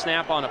bad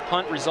snap on a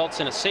punt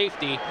results in a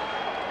safety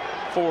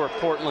for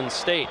Portland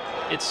State.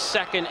 It's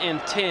 2nd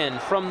and 10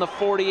 from the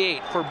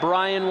 48 for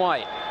Brian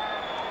White.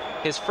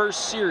 His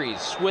first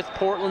series with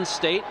Portland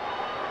State.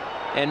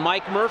 And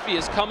Mike Murphy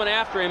is coming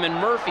after him, and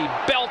Murphy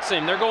belts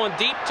him. They're going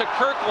deep to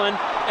Kirkland,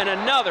 and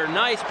another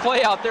nice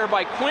play out there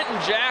by Quentin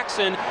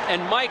Jackson,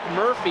 and Mike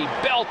Murphy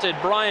belted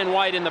Brian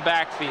White in the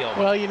backfield.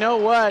 Well, you know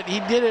what?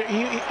 He did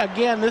it.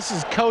 Again, this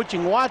is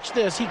coaching. Watch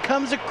this. He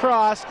comes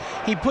across,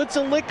 he puts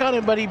a lick on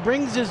him, but he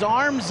brings his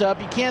arms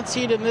up. You can't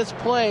see it in this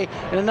play.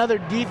 And another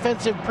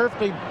defensive,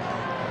 perfectly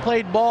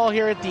played ball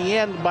here at the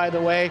end, by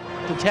the way,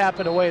 to tap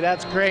it away.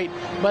 That's great.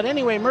 But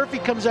anyway, Murphy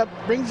comes up,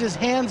 brings his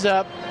hands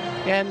up,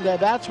 and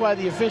that's why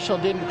the official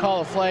didn't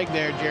call a flag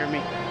there,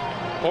 Jeremy.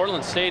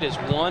 Portland State is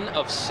 1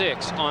 of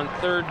 6 on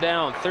 3rd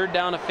down. 3rd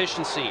down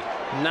efficiency,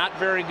 not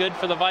very good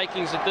for the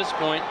Vikings at this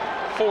point.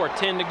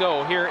 4:10 to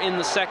go here in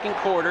the second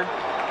quarter.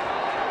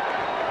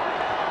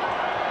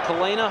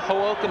 Kalena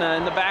Ho'okana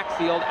in the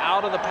backfield,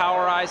 out of the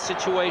power eye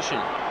situation.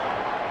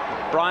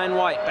 Brian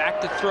White back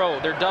to throw.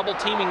 They're double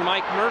teaming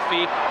Mike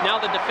Murphy. Now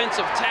the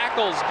defensive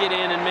tackles get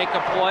in and make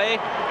a play.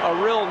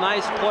 A real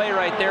nice play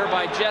right there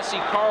by Jesse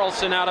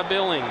Carlson out of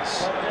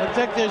Billings. Looks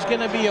like there's going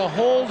to be a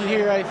hold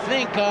here, I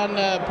think, on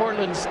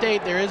Portland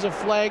State. There is a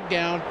flag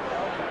down.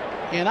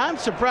 And I'm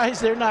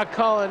surprised they're not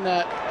calling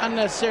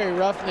unnecessary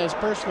roughness,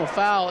 personal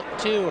foul,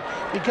 too,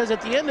 because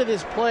at the end of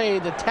this play,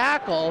 the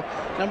tackle,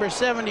 number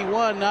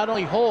 71, not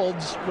only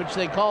holds, which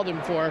they called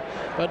him for,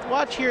 but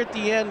watch here at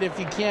the end if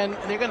you can.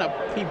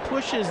 He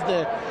pushes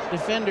the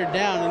defender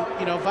down, and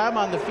you know, if I'm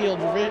on the field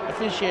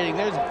officiating,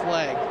 there's a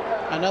flag,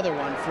 another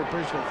one for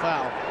personal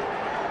foul.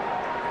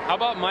 How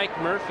about Mike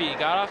Murphy?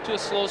 Got off to a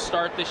slow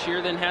start this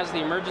year, then has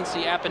the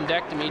emergency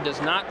appendectomy, does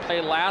not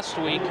play last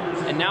week,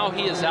 and now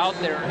he is out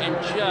there and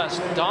just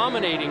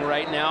dominating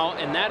right now,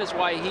 and that is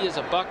why he is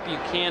a Buck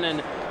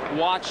Buchanan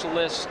watch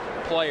list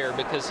player,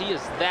 because he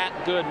is that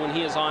good when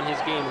he is on his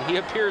game. He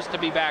appears to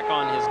be back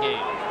on his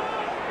game.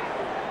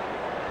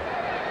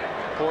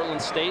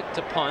 Portland State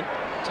to punt.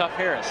 Tough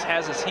Harris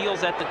has his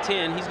heels at the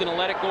 10. He's going to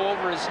let it go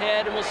over his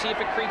head, and we'll see if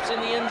it creeps in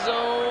the end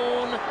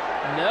zone.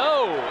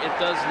 No, it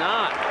does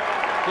not.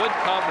 Good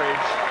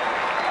coverage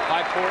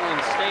by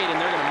Portland State,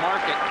 and they're going to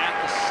mark it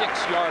at the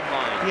 6-yard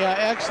line. Yeah,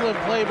 excellent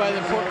play by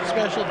the Portland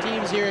special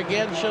teams here.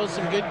 Again, shows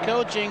some good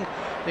coaching.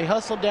 They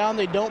hustle down.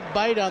 They don't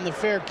bite on the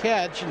fair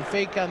catch and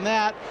fake on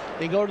that.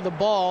 They go to the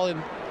ball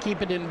and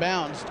keep it in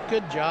bounds.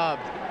 Good job.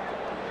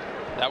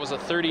 That was a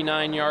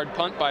 39-yard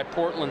punt by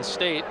Portland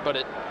State, but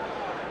it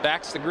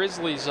backs the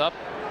Grizzlies up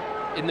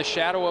in the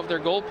shadow of their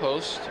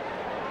goalpost.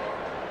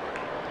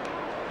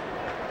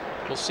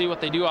 We'll see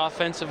what they do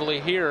offensively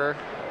here.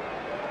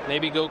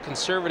 Maybe go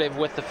conservative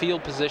with the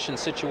field position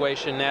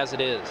situation as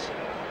it is.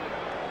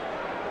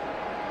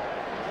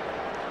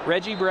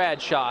 Reggie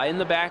Bradshaw in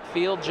the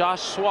backfield,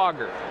 Josh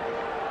Swagger.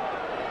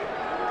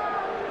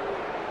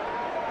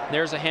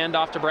 There's a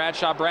handoff to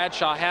Bradshaw.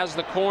 Bradshaw has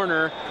the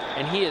corner,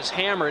 and he is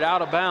hammered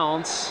out of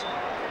bounds.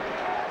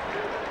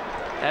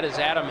 That is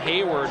Adam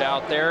Hayward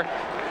out there.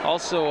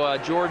 Also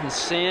Jordan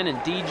Sin and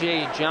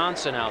DJ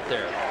Johnson out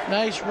there.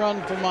 Nice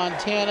run for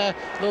Montana.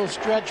 Little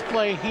stretch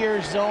play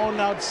here, zone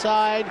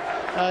outside.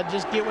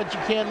 Just get what you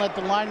can, let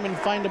the lineman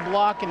find a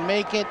block and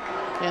make it.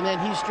 And then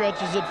he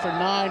stretches it for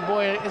 9.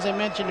 Boy, as I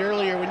mentioned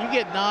earlier, when you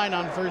get 9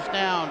 on first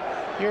down,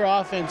 your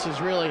offense has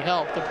really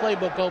helped. The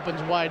playbook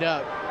opens wide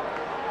up.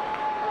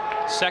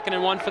 2nd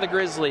and 1 for the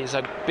Grizzlies.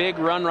 A big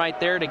run right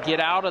there to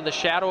get out of the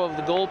shadow of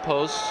the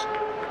goalposts.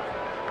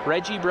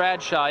 Reggie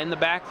Bradshaw in the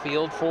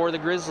backfield for the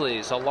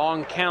Grizzlies. A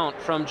long count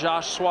from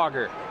Josh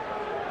Swager.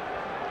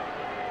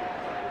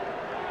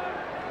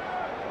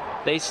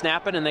 They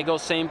snap it and they go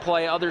same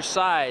play other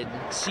side.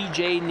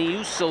 CJ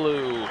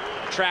Niusalu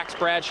tracks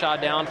Bradshaw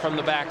down from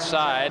the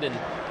backside, and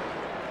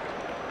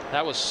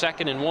that was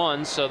 2nd and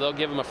 1, so they'll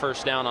give him a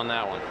first down on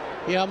that one.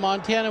 Yeah,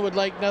 Montana would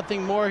like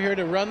nothing more here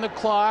to run the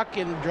clock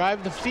and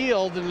drive the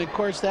field, and of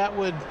course that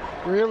would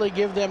really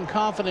give them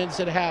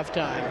confidence at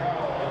halftime.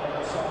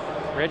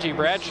 Reggie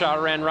Bradshaw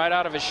ran right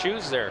out of his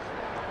shoes there.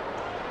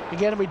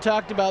 Again, we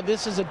talked about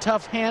this is a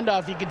tough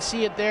handoff. You can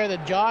see it there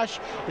that Josh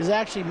is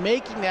actually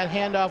making that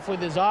handoff with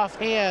his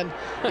offhand,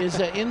 his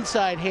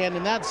inside hand,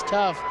 and that's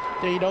tough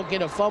that you don't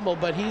get a fumble,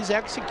 but he's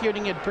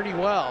executing it pretty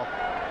well.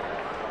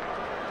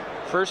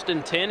 1st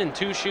and 10 and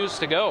 2 shoes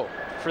to go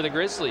for the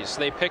Grizzlies.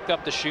 They picked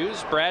up the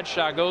shoes.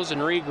 Bradshaw goes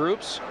and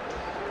regroups.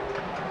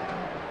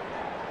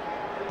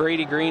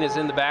 Brady Green is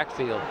in the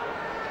backfield.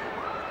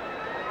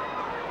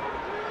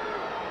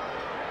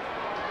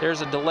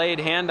 There's a delayed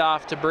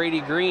handoff to Brady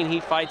Green.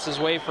 He fights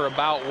his way for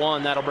about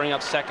 1. That'll bring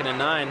up 2nd and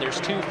 9.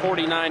 There's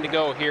 2:49 to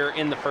go here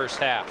in the first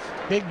half.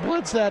 Big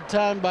blitz that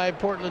time by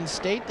Portland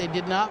State. They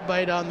did not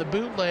bite on the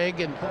bootleg,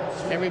 and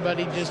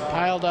everybody just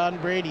piled on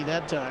Brady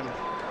that time.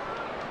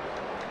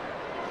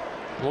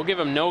 We'll give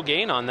him no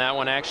gain on that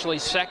one, actually.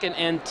 2nd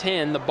and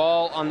 10, the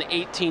ball on the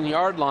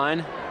 18-yard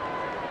line.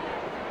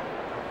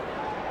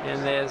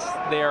 And as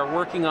they are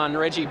working on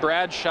Reggie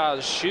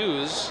Bradshaw's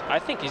shoes, I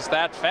think he's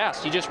that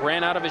fast. He just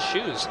ran out of his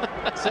shoes.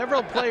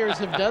 Several players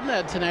have done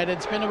that tonight.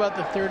 It's been about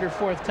the 3rd or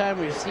 4th time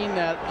we've seen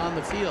that on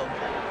the field.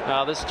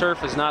 This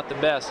turf is not the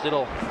best.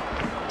 It'll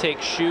take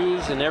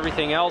shoes and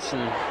everything else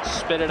and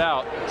spit it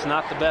out. It's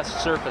not the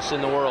best surface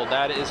in the world,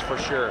 that is for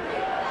sure.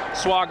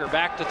 Swager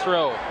back to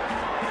throw.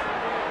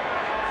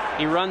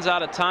 He runs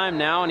out of time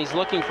now, and he's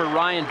looking for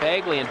Ryan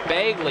Bagley, and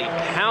Bagley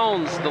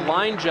pounds the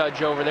line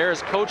judge over there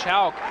as Coach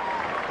Houck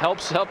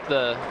helps up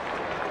the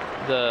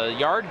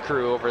yard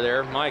crew over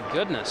there. My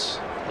goodness,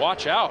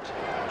 watch out.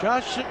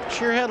 Josh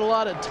sure had a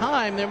lot of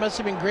time. There must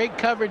have been great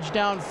coverage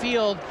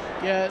downfield.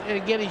 Yeah, and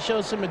again, he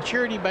shows some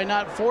maturity by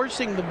not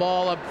forcing the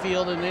ball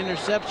upfield, an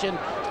interception,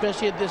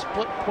 especially at this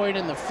point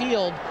in the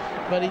field,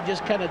 but he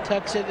just kind of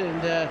tucks it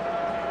and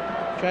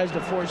tries to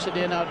force it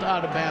in out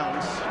of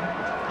bounds.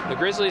 The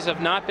Grizzlies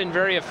have not been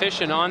very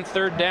efficient on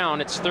 3rd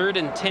down. It's 3rd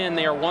and 10.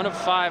 They are 1 of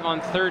 5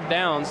 on 3rd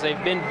downs.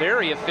 They've been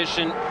very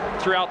efficient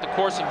throughout the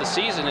course of the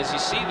season. As you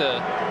see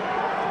the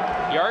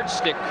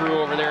yardstick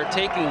crew over there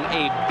taking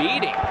a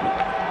beating.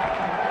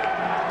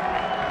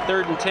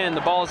 3rd and 10.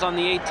 The ball is on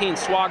the 18.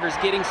 Swager's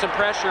getting some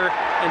pressure,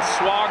 and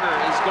Swager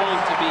is going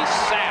to be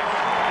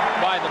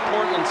sacked by the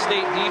Portland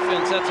State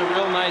defense. That's a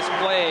real nice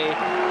play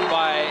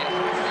by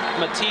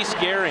Matisse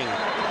Gehring.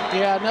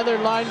 Yeah, another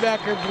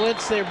linebacker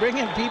blitz. They're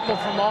bringing people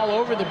from all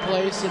over the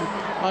place, and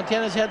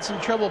Montana's had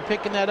some trouble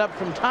picking that up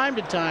from time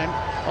to time,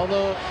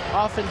 although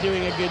often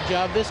doing a good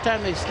job. This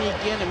time they sneak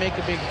in and make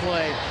a big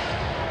play.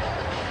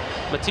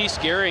 Matisse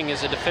Gehring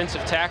is a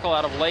defensive tackle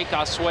out of Lake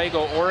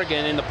Oswego,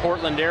 Oregon, in the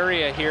Portland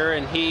area here,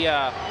 and he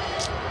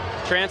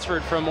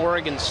transferred from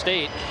Oregon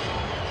State.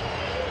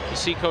 You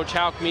see Coach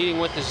Houck meeting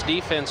with his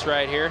defense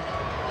right here,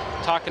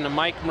 talking to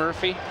Mike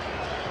Murphy,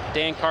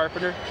 Dan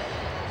Carpenter.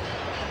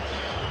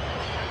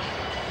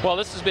 Well,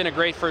 this has been a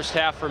great first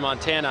half for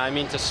Montana. I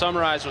mean, to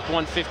summarize, with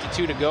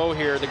 1:52 to go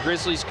here, the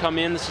Grizzlies come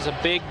in. This is a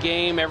big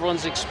game.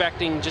 Everyone's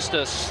expecting just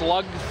a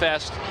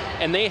slugfest,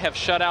 and they have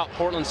shut out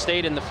Portland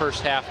State in the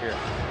first half here.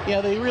 Yeah,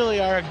 they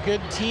really are a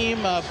good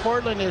team.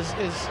 Portland is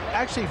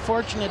actually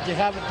fortunate to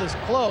have it this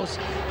close.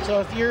 So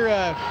if you're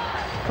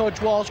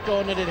Coach Walsh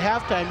going in at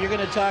halftime, you're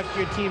going to talk to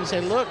your team and say,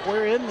 look,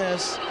 we're in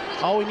this.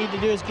 All we need to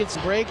do is get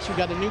some breaks. We've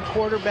got a new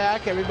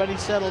quarterback. Everybody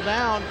settle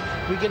down.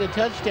 We get a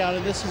touchdown,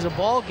 and this is a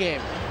ball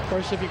game. Of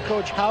course, if you're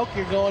Coach Houck,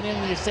 you're going in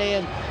and you're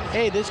saying,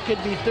 hey, this could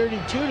be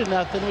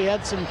 32-0. We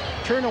had some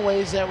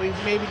turnaways that we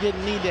maybe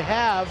didn't need to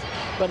have,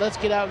 but let's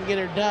get out and get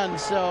her done.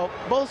 So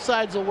both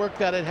sides will work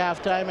that at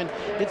halftime, and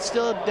it's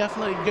still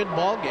definitely a good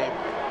ball game.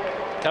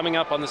 Coming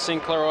up on the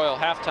Sinclair Oil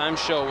halftime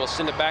show, we'll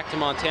send it back to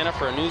Montana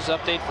for a news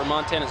update from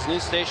Montana's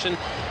news station.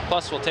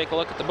 Plus, we'll take a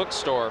look at the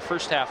bookstore,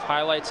 first half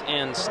highlights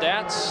and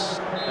stats.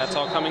 That's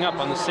all coming up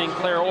on the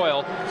Sinclair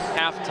Oil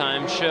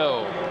halftime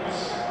show.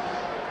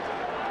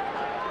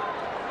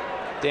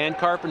 Dan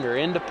Carpenter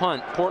into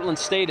punt. Portland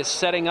State is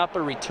setting up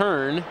a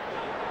return.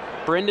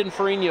 Brendan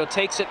Ferrigno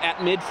takes it at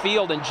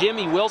midfield, and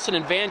Jimmy Wilson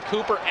and Van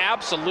Cooper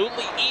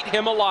absolutely eat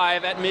him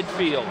alive at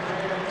midfield.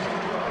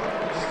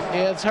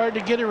 Yeah, it's hard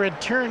to get a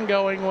return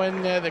going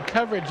when the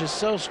coverage is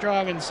so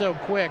strong and so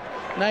quick.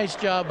 Nice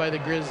job by the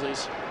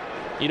Grizzlies.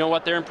 You know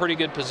what? They're in pretty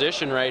good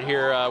position right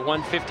here.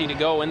 1:50 to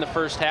go in the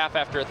first half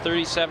after a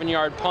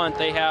 37-yard punt.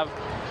 They have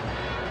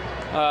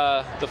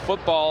the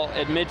football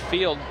at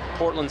midfield.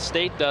 Portland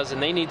State does,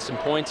 and they need some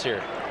points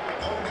here.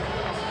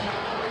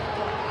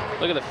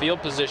 Look at the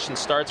field position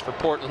starts for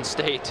Portland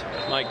State.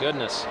 My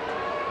goodness.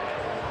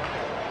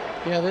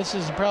 Yeah, this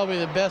is probably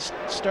the best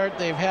start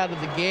they've had of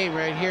the game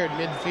right here at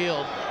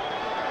midfield.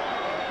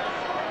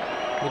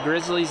 The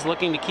Grizzlies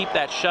looking to keep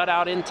that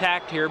shutout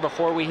intact here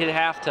before we hit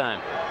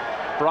halftime.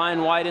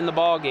 Brian White in the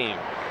ball game.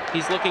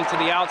 He's looking to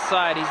the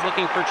outside. He's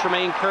looking for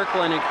Tremaine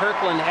Kirkland, and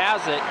Kirkland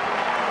has it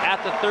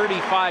at the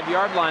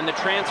 35-yard line, the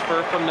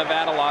transfer from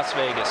Nevada, Las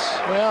Vegas.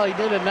 Well, he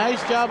did a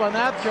nice job on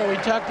that throw. We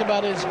talked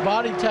about his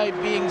body type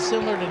being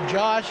similar to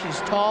Josh. He's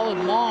tall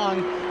and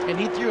long, and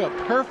he threw a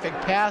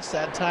perfect pass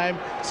that time,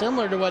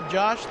 similar to what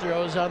Josh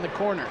throws on the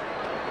corner.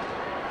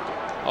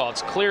 Oh,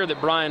 it's clear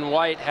that Brian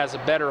White has a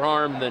better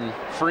arm than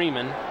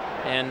Freeman,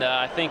 and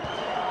I think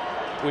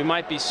we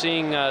might be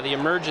seeing the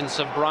emergence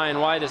of Brian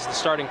White as the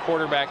starting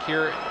quarterback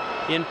here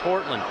in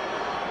Portland.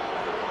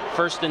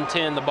 1st and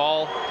 10, the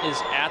ball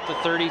is at the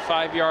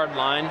 35-yard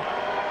line.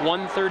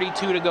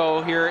 1:32 to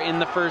go here in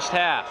the first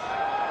half.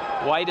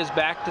 White is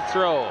back to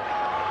throw.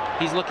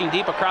 He's looking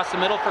deep across the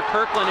middle for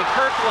Kirkland, and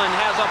Kirkland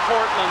has a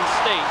Portland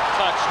State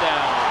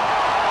touchdown.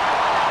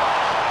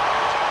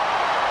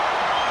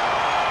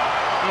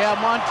 Yeah,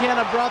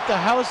 Montana brought the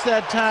house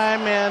that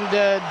time, and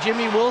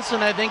Jimmy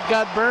Wilson, I think,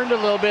 got burned a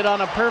little bit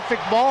on a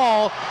perfect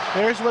ball.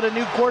 There's what a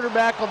new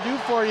quarterback will do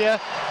for you.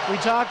 We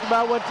talked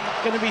about what's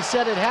going to be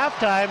said at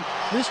halftime.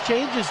 This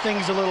changes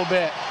things a little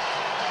bit.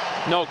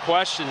 No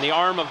question. The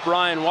arm of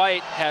Brian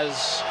White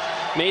has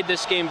made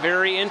this game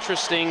very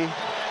interesting.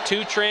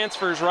 2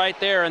 transfers right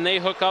there, and they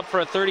hook up for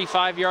a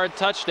 35-yard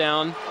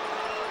touchdown.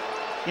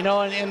 You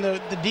know, and the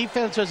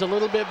defense was a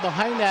little bit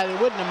behind that. It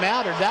wouldn't have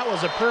mattered. That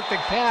was a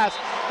perfect pass.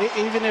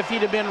 Even if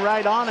he'd have been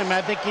right on him,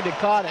 I think he'd have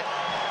caught it.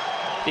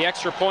 The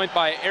extra point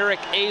by Eric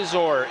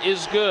Azor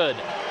is good.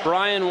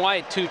 Brian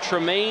White to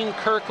Tremaine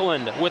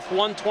Kirkland with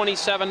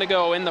 1:27 to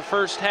go in the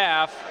first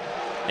half.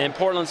 And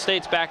Portland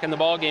State's back in the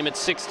ball game at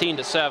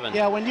 16-7.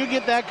 Yeah, when you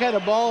get that kind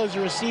of ball as a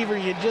receiver,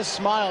 you just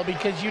smile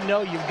because you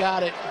know you've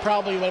got it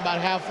probably about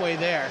halfway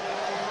there.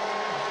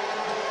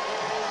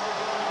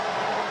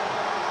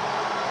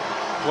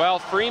 Well,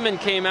 Freeman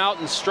came out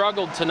and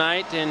struggled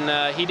tonight,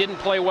 and he didn't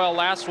play well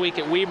last week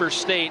at Weber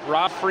State.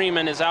 Rob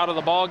Freeman is out of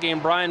the ball game.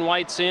 Brian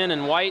White's in,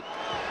 and White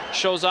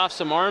shows off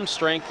some arm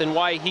strength and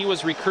why he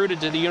was recruited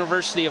to the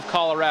University of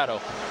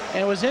Colorado.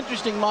 And it was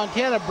interesting,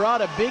 Montana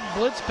brought a big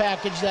blitz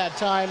package that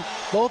time.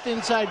 Both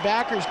inside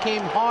backers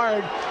came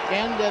hard,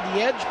 and the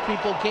edge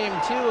people came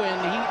too,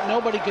 and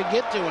nobody could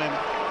get to him.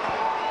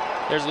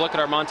 There's a look at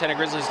our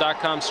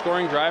MontanaGrizzlies.com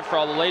scoring drive. For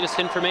all the latest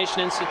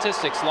information and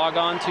statistics, log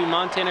on to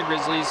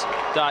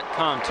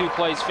MontanaGrizzlies.com. 2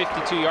 plays,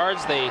 52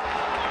 yards. They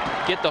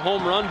get the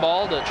home run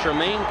ball to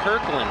Tremaine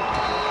Kirkland.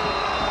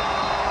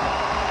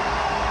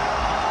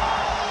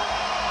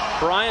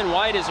 Brian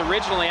White is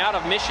originally out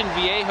of Mission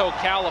Viejo,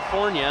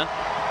 California.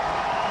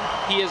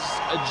 He is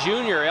a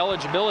junior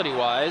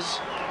eligibility-wise.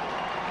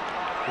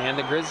 And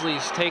the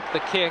Grizzlies take the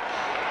kick.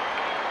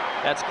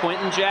 That's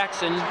Quentin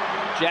Jackson.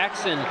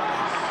 Jackson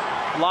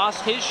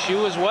lost his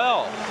shoe as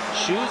well.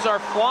 Shoes are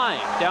flying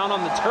down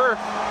on the turf.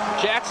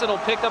 Jackson will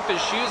pick up his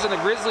shoes, and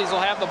the Grizzlies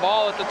will have the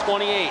ball at the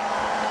 28.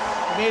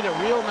 He made a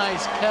real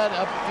nice cut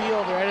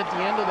upfield right at the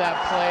end of that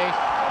play.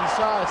 He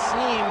saw a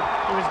seam.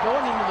 He was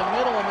going into the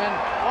middle, and then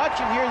watch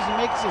him here as he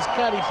makes his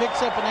cut. He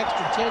picks up an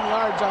extra 10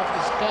 yards off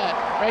this cut.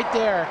 Right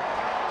there.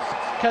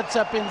 Cuts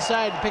up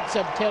inside, picks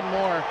up 10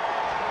 more.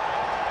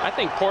 I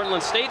think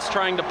Portland State's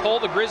trying to pull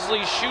the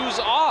Grizzlies' shoes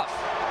off.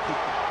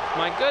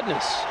 My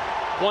goodness.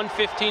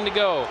 1:15 to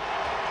go.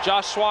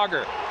 Josh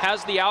Swager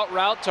has the out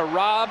route to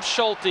Rob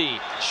Schulte.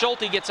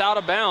 Schulte gets out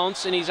of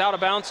bounds, and he's out of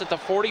bounds at the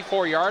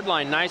 44-yard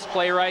line. Nice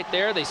play right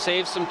there. They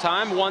save some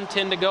time.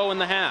 1:10 to go in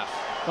the half.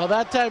 Well,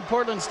 that time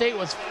Portland State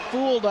was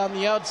fooled on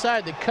the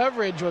outside. The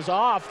coverage was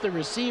off the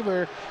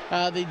receiver.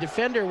 The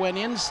defender went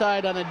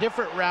inside on a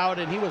different route,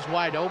 and he was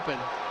wide open.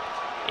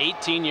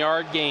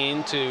 18-yard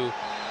gain to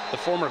the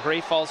former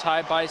Great Falls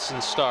High Bison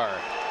star,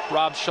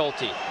 Rob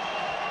Schulte.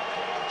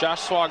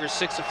 Josh Swager,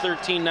 6 of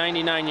 13,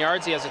 99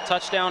 yards. He has a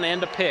touchdown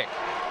and a pick.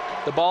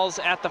 The ball's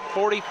at the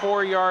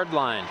 44-yard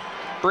line.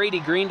 Brady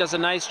Green does a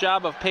nice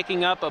job of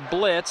picking up a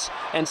blitz,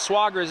 and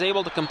Swager is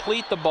able to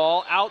complete the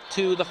ball out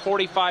to the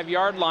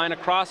 45-yard line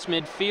across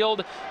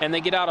midfield, and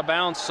they get out of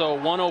bounds, so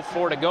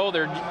 1:04 to go.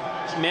 They're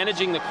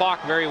managing the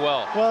clock very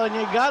well. Well, and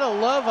you gotta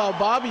love how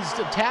Bobby's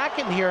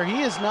attacking here.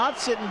 He is not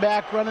sitting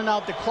back running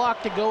out the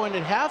clock to go in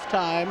at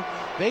halftime.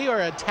 They are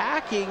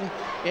attacking,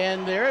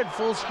 and they're at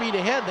full speed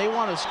ahead. They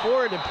want to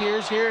score, it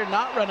appears here, and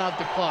not run out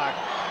the clock.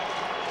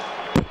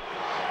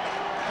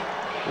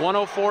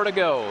 1:04 to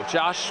go.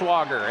 Josh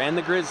Swager and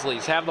the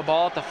Grizzlies have the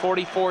ball at the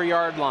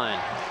 44-yard line.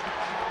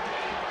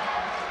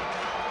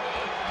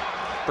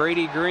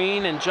 Brady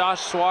Green and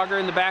Josh Swager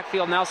in the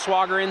backfield. Now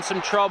Swager in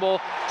some trouble.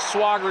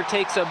 Swager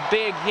takes a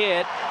big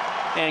hit,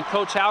 And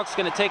Coach Houck's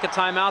going to take a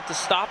timeout to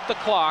stop the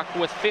clock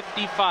with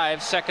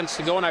 55 seconds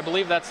to go, and I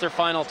believe that's their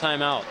final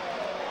timeout.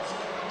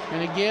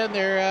 And again,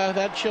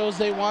 that shows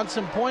they want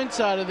some points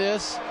out of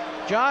this.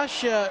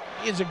 Josh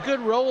is a good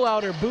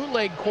rollout or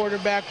bootleg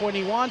quarterback when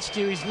he wants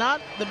to. He's not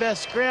the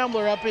best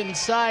scrambler up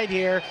inside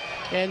here,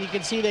 and you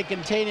can see they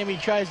contain him. He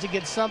tries to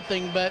get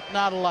something, but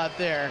not a lot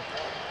there.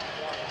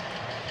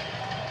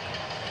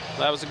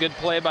 That was a good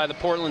play by the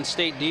Portland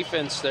State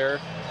defense there.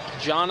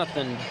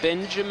 Jonathan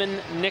Benjamin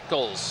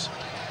Nichols.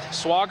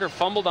 Swagger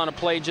fumbled on a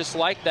play just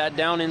like that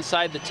down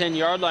inside the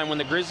 10-yard line when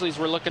the Grizzlies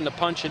were looking to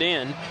punch it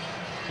in.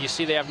 You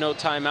see they have no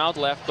timeout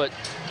left, but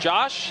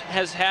Josh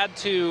has had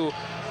to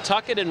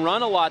tuck it and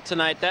run a lot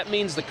tonight. That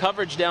means the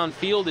coverage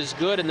downfield is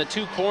good, and the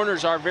two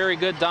corners are very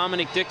good,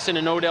 Dominic Dixon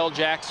and Odell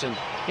Jackson.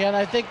 Yeah, and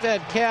I think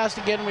that cast,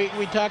 again,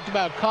 we talked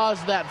about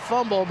caused that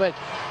fumble, but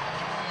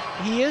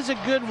he is a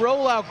good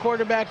rollout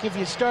quarterback if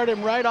you start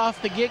him right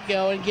off the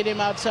get-go and get him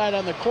outside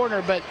on the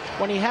corner, but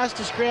when he has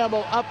to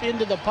scramble up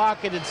into the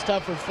pocket, it's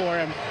tougher for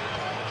him.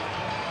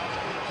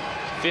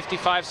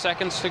 55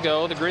 seconds to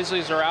go. The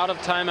Grizzlies are out of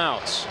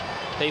timeouts.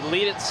 They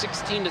lead it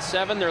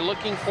 16-7. They're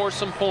looking for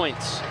some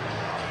points.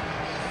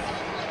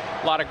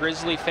 A lot of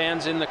Grizzly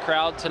fans in the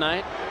crowd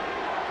tonight.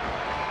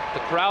 The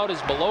crowd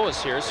is below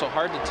us here, so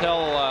hard to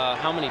tell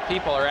how many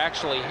people are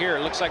actually here.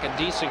 It looks like a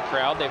decent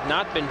crowd. They've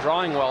not been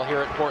drawing well here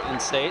at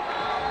Portland State.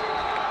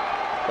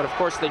 But of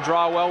course they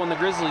draw well when the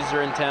Grizzlies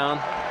are in town.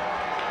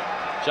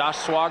 Josh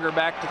Swagger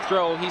back to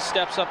throw. He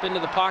steps up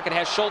into the pocket,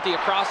 has Schulte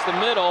across the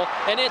middle,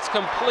 and it's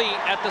complete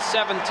at the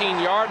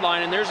 17-yard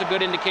line. And there's a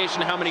good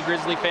indication of how many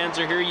Grizzly fans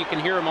are here. You can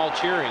hear them all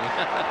cheering.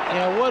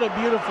 Yeah, what a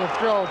beautiful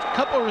throw. A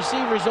couple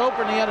receivers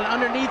open. He had an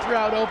underneath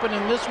route open,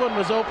 and this one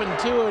was open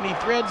too, and he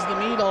threads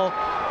the needle.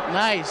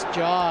 Nice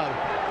job.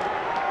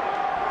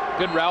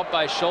 Good route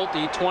by Schulte.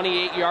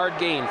 28-yard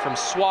gain from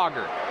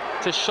Swagger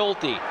to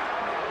Schulte.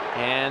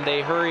 And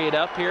they hurry it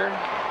up here.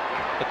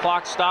 The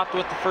clock stopped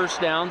with the first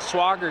down.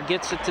 Swagger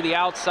gets it to the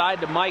outside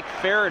to Mike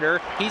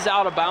Ferreter. He's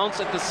out of bounds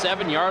at the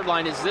 7-yard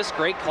line. Is this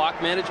great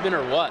clock management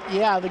or what?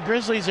 Yeah, the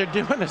Grizzlies are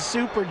doing a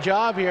super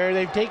job here.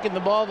 They've taken the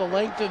ball the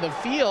length of the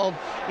field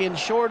in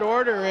short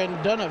order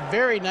and done a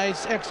very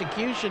nice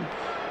execution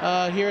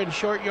here in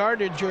short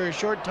yardage or a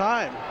short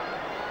time.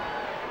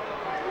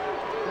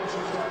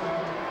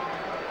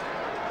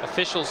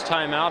 Officials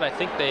timeout. I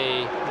think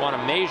they want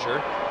to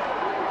measure.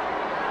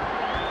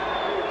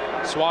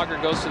 Swagger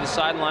goes to the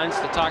sidelines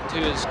to talk to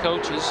his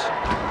coaches.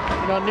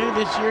 You know, new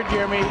this year,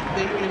 Jeremy,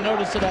 you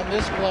notice it on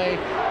this play,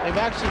 they've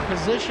actually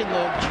positioned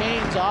the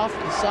chains off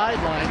the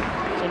sideline,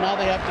 so now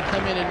they have to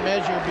come in and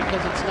measure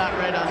because it's not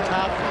right on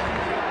top of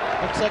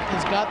it. Looks like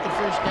he's got the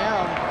first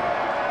down.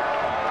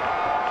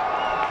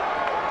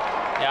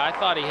 Yeah, I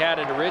thought he had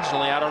it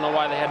originally. I don't know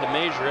why they had to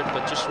measure it,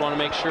 but just want to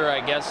make sure. I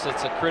guess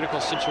it's a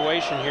critical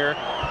situation here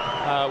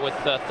with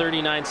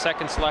 39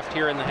 seconds left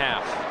here in the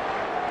half.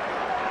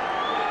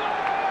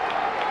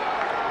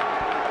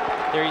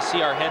 There you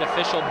see our head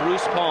official,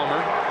 Bruce Palmer.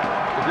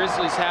 The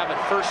Grizzlies have it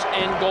first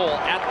and goal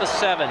at the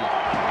 7.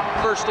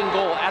 First and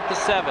goal at the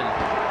 7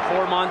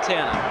 for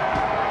Montana.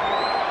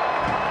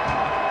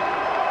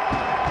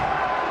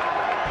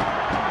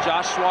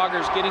 Josh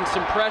Swagger's getting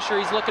some pressure.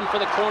 He's looking for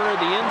the corner of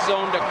the end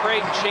zone to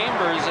Craig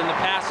Chambers, and the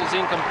pass is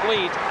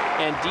incomplete.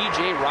 And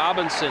DJ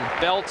Robinson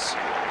belts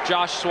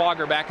Josh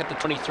Swagger back at the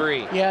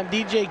 23. Yeah,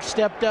 DJ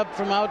stepped up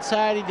from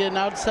outside. He did an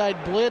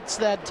outside blitz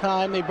that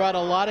time. They brought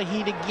a lot of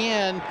heat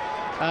again.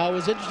 It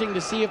was interesting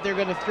to see if they're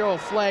going to throw a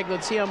flag.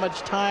 Let's see how much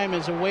time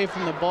is away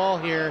from the ball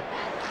here.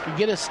 You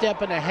get a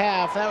step and a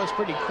half. That was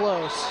pretty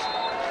close.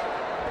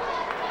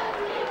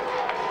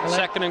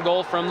 Second and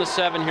goal from the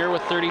 7 here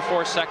with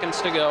 34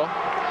 seconds to go.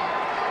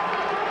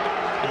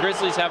 The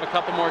Grizzlies have a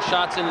couple more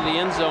shots into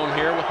the end zone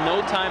here with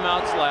no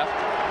timeouts left.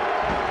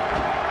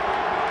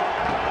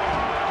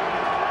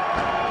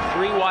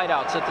 3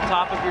 wideouts at the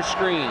top of your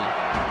screen.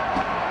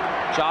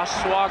 Josh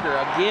Swagger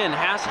again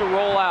has to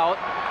roll out,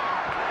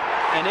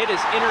 and it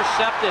is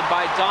intercepted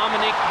by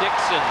Dominic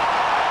Dixon.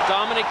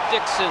 Dominic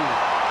Dixon,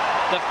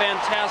 the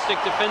fantastic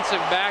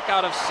defensive back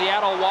out of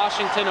Seattle,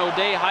 Washington,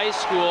 O'Day High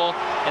School,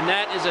 and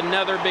that is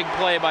another big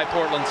play by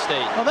Portland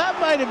State. Well, that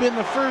might have been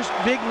the first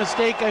big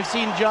mistake I've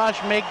seen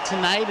Josh make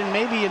tonight and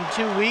maybe in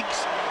 2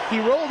 weeks. He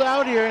rolled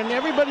out here, and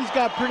everybody's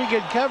got pretty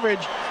good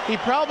coverage. He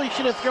probably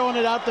should have thrown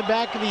it out the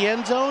back of the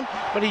end zone,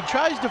 but he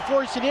tries to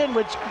force it in,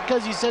 which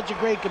because he's such a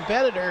great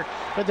competitor,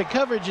 but the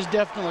coverage is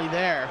definitely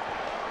there.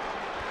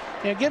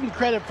 You know, give him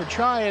credit for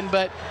trying,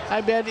 but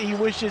I bet he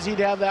wishes he'd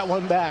have that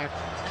one back.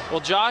 Well,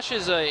 Josh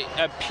is a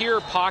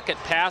pure pocket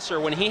passer.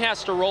 When he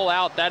has to roll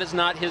out, that is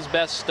not his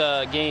best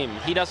game.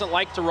 He doesn't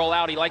like to roll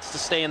out. He likes to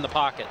stay in the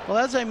pocket. Well,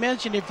 as I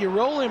mentioned, if you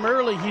roll him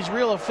early, he's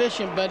real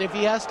efficient, but if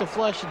he has to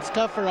flush, it's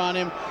tougher on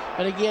him.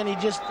 But again, he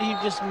just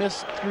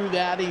missed through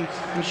that.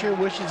 I'm sure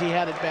wishes he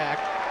had it back.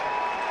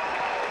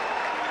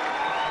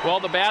 Well,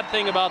 the bad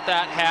thing about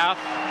that half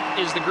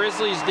is the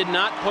Grizzlies did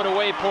not put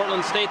away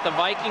Portland State. The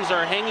Vikings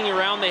are hanging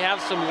around. They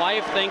have some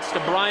life thanks to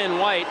Brian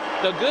White.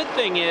 The good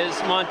thing is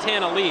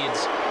Montana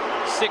leads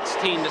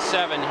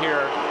 16-7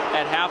 here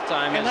at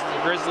halftime as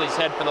the Grizzlies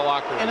head for the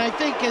locker room. And I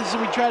think as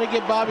we try to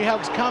get Bobby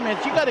Houck's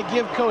comments, you got to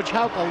give Coach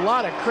Houck a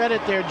lot of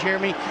credit there,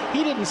 Jeremy.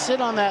 He didn't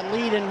sit on that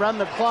lead and run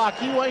the clock.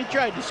 He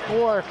tried to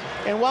score,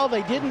 and while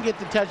they didn't get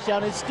the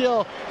touchdown,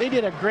 they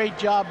did a great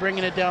job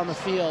bringing it down the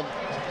field.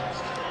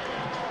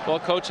 Well,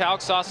 Coach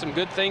Houck saw some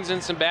good things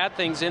and some bad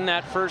things in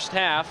that first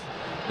half,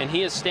 and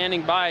he is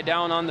standing by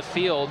down on the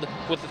field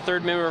with the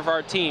third member of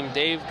our team,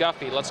 Dave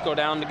Guffey. Let's go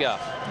down to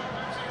Guff.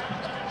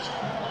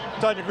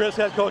 Talking to Grizz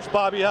head coach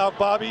Bobby Houck.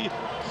 Bobby,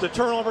 the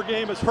turnover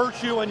game has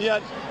hurt you, and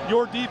yet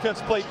your defense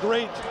played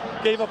great.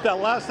 Gave up that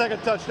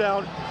last-second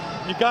touchdown.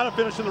 You got to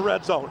finish in the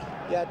red zone.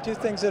 Yeah, two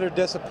things that are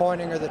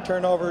disappointing are the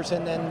turnovers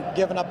and then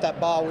giving up that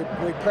ball.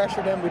 We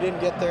pressured him, we didn't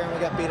get there, and we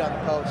got beat on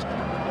the post.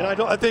 And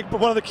I think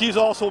one of the keys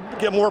also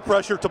get more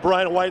pressure to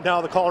Brian White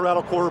now, the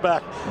Colorado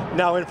quarterback,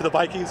 now in for the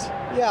Vikings.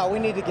 Yeah, we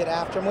need to get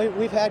after him.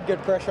 We've had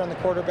good pressure on the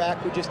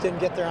quarterback. We just didn't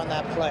get there on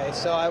that play.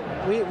 So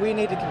we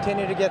need to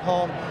continue to get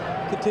home,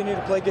 continue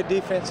to play good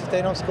defense. If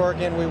they don't score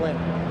again, we win.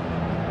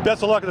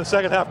 Best of luck in the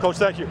second half, Coach.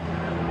 Thank you.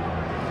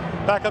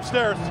 Back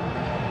upstairs.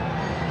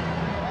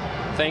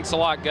 Thanks a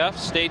lot, Guff.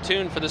 Stay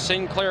tuned for the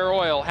Sinclair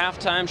Oil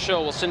halftime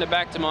show. We'll send it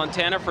back to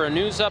Montana for a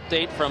news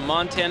update from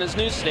Montana's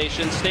news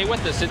station. Stay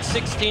with us. It's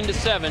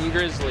 16-7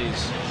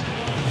 Grizzlies.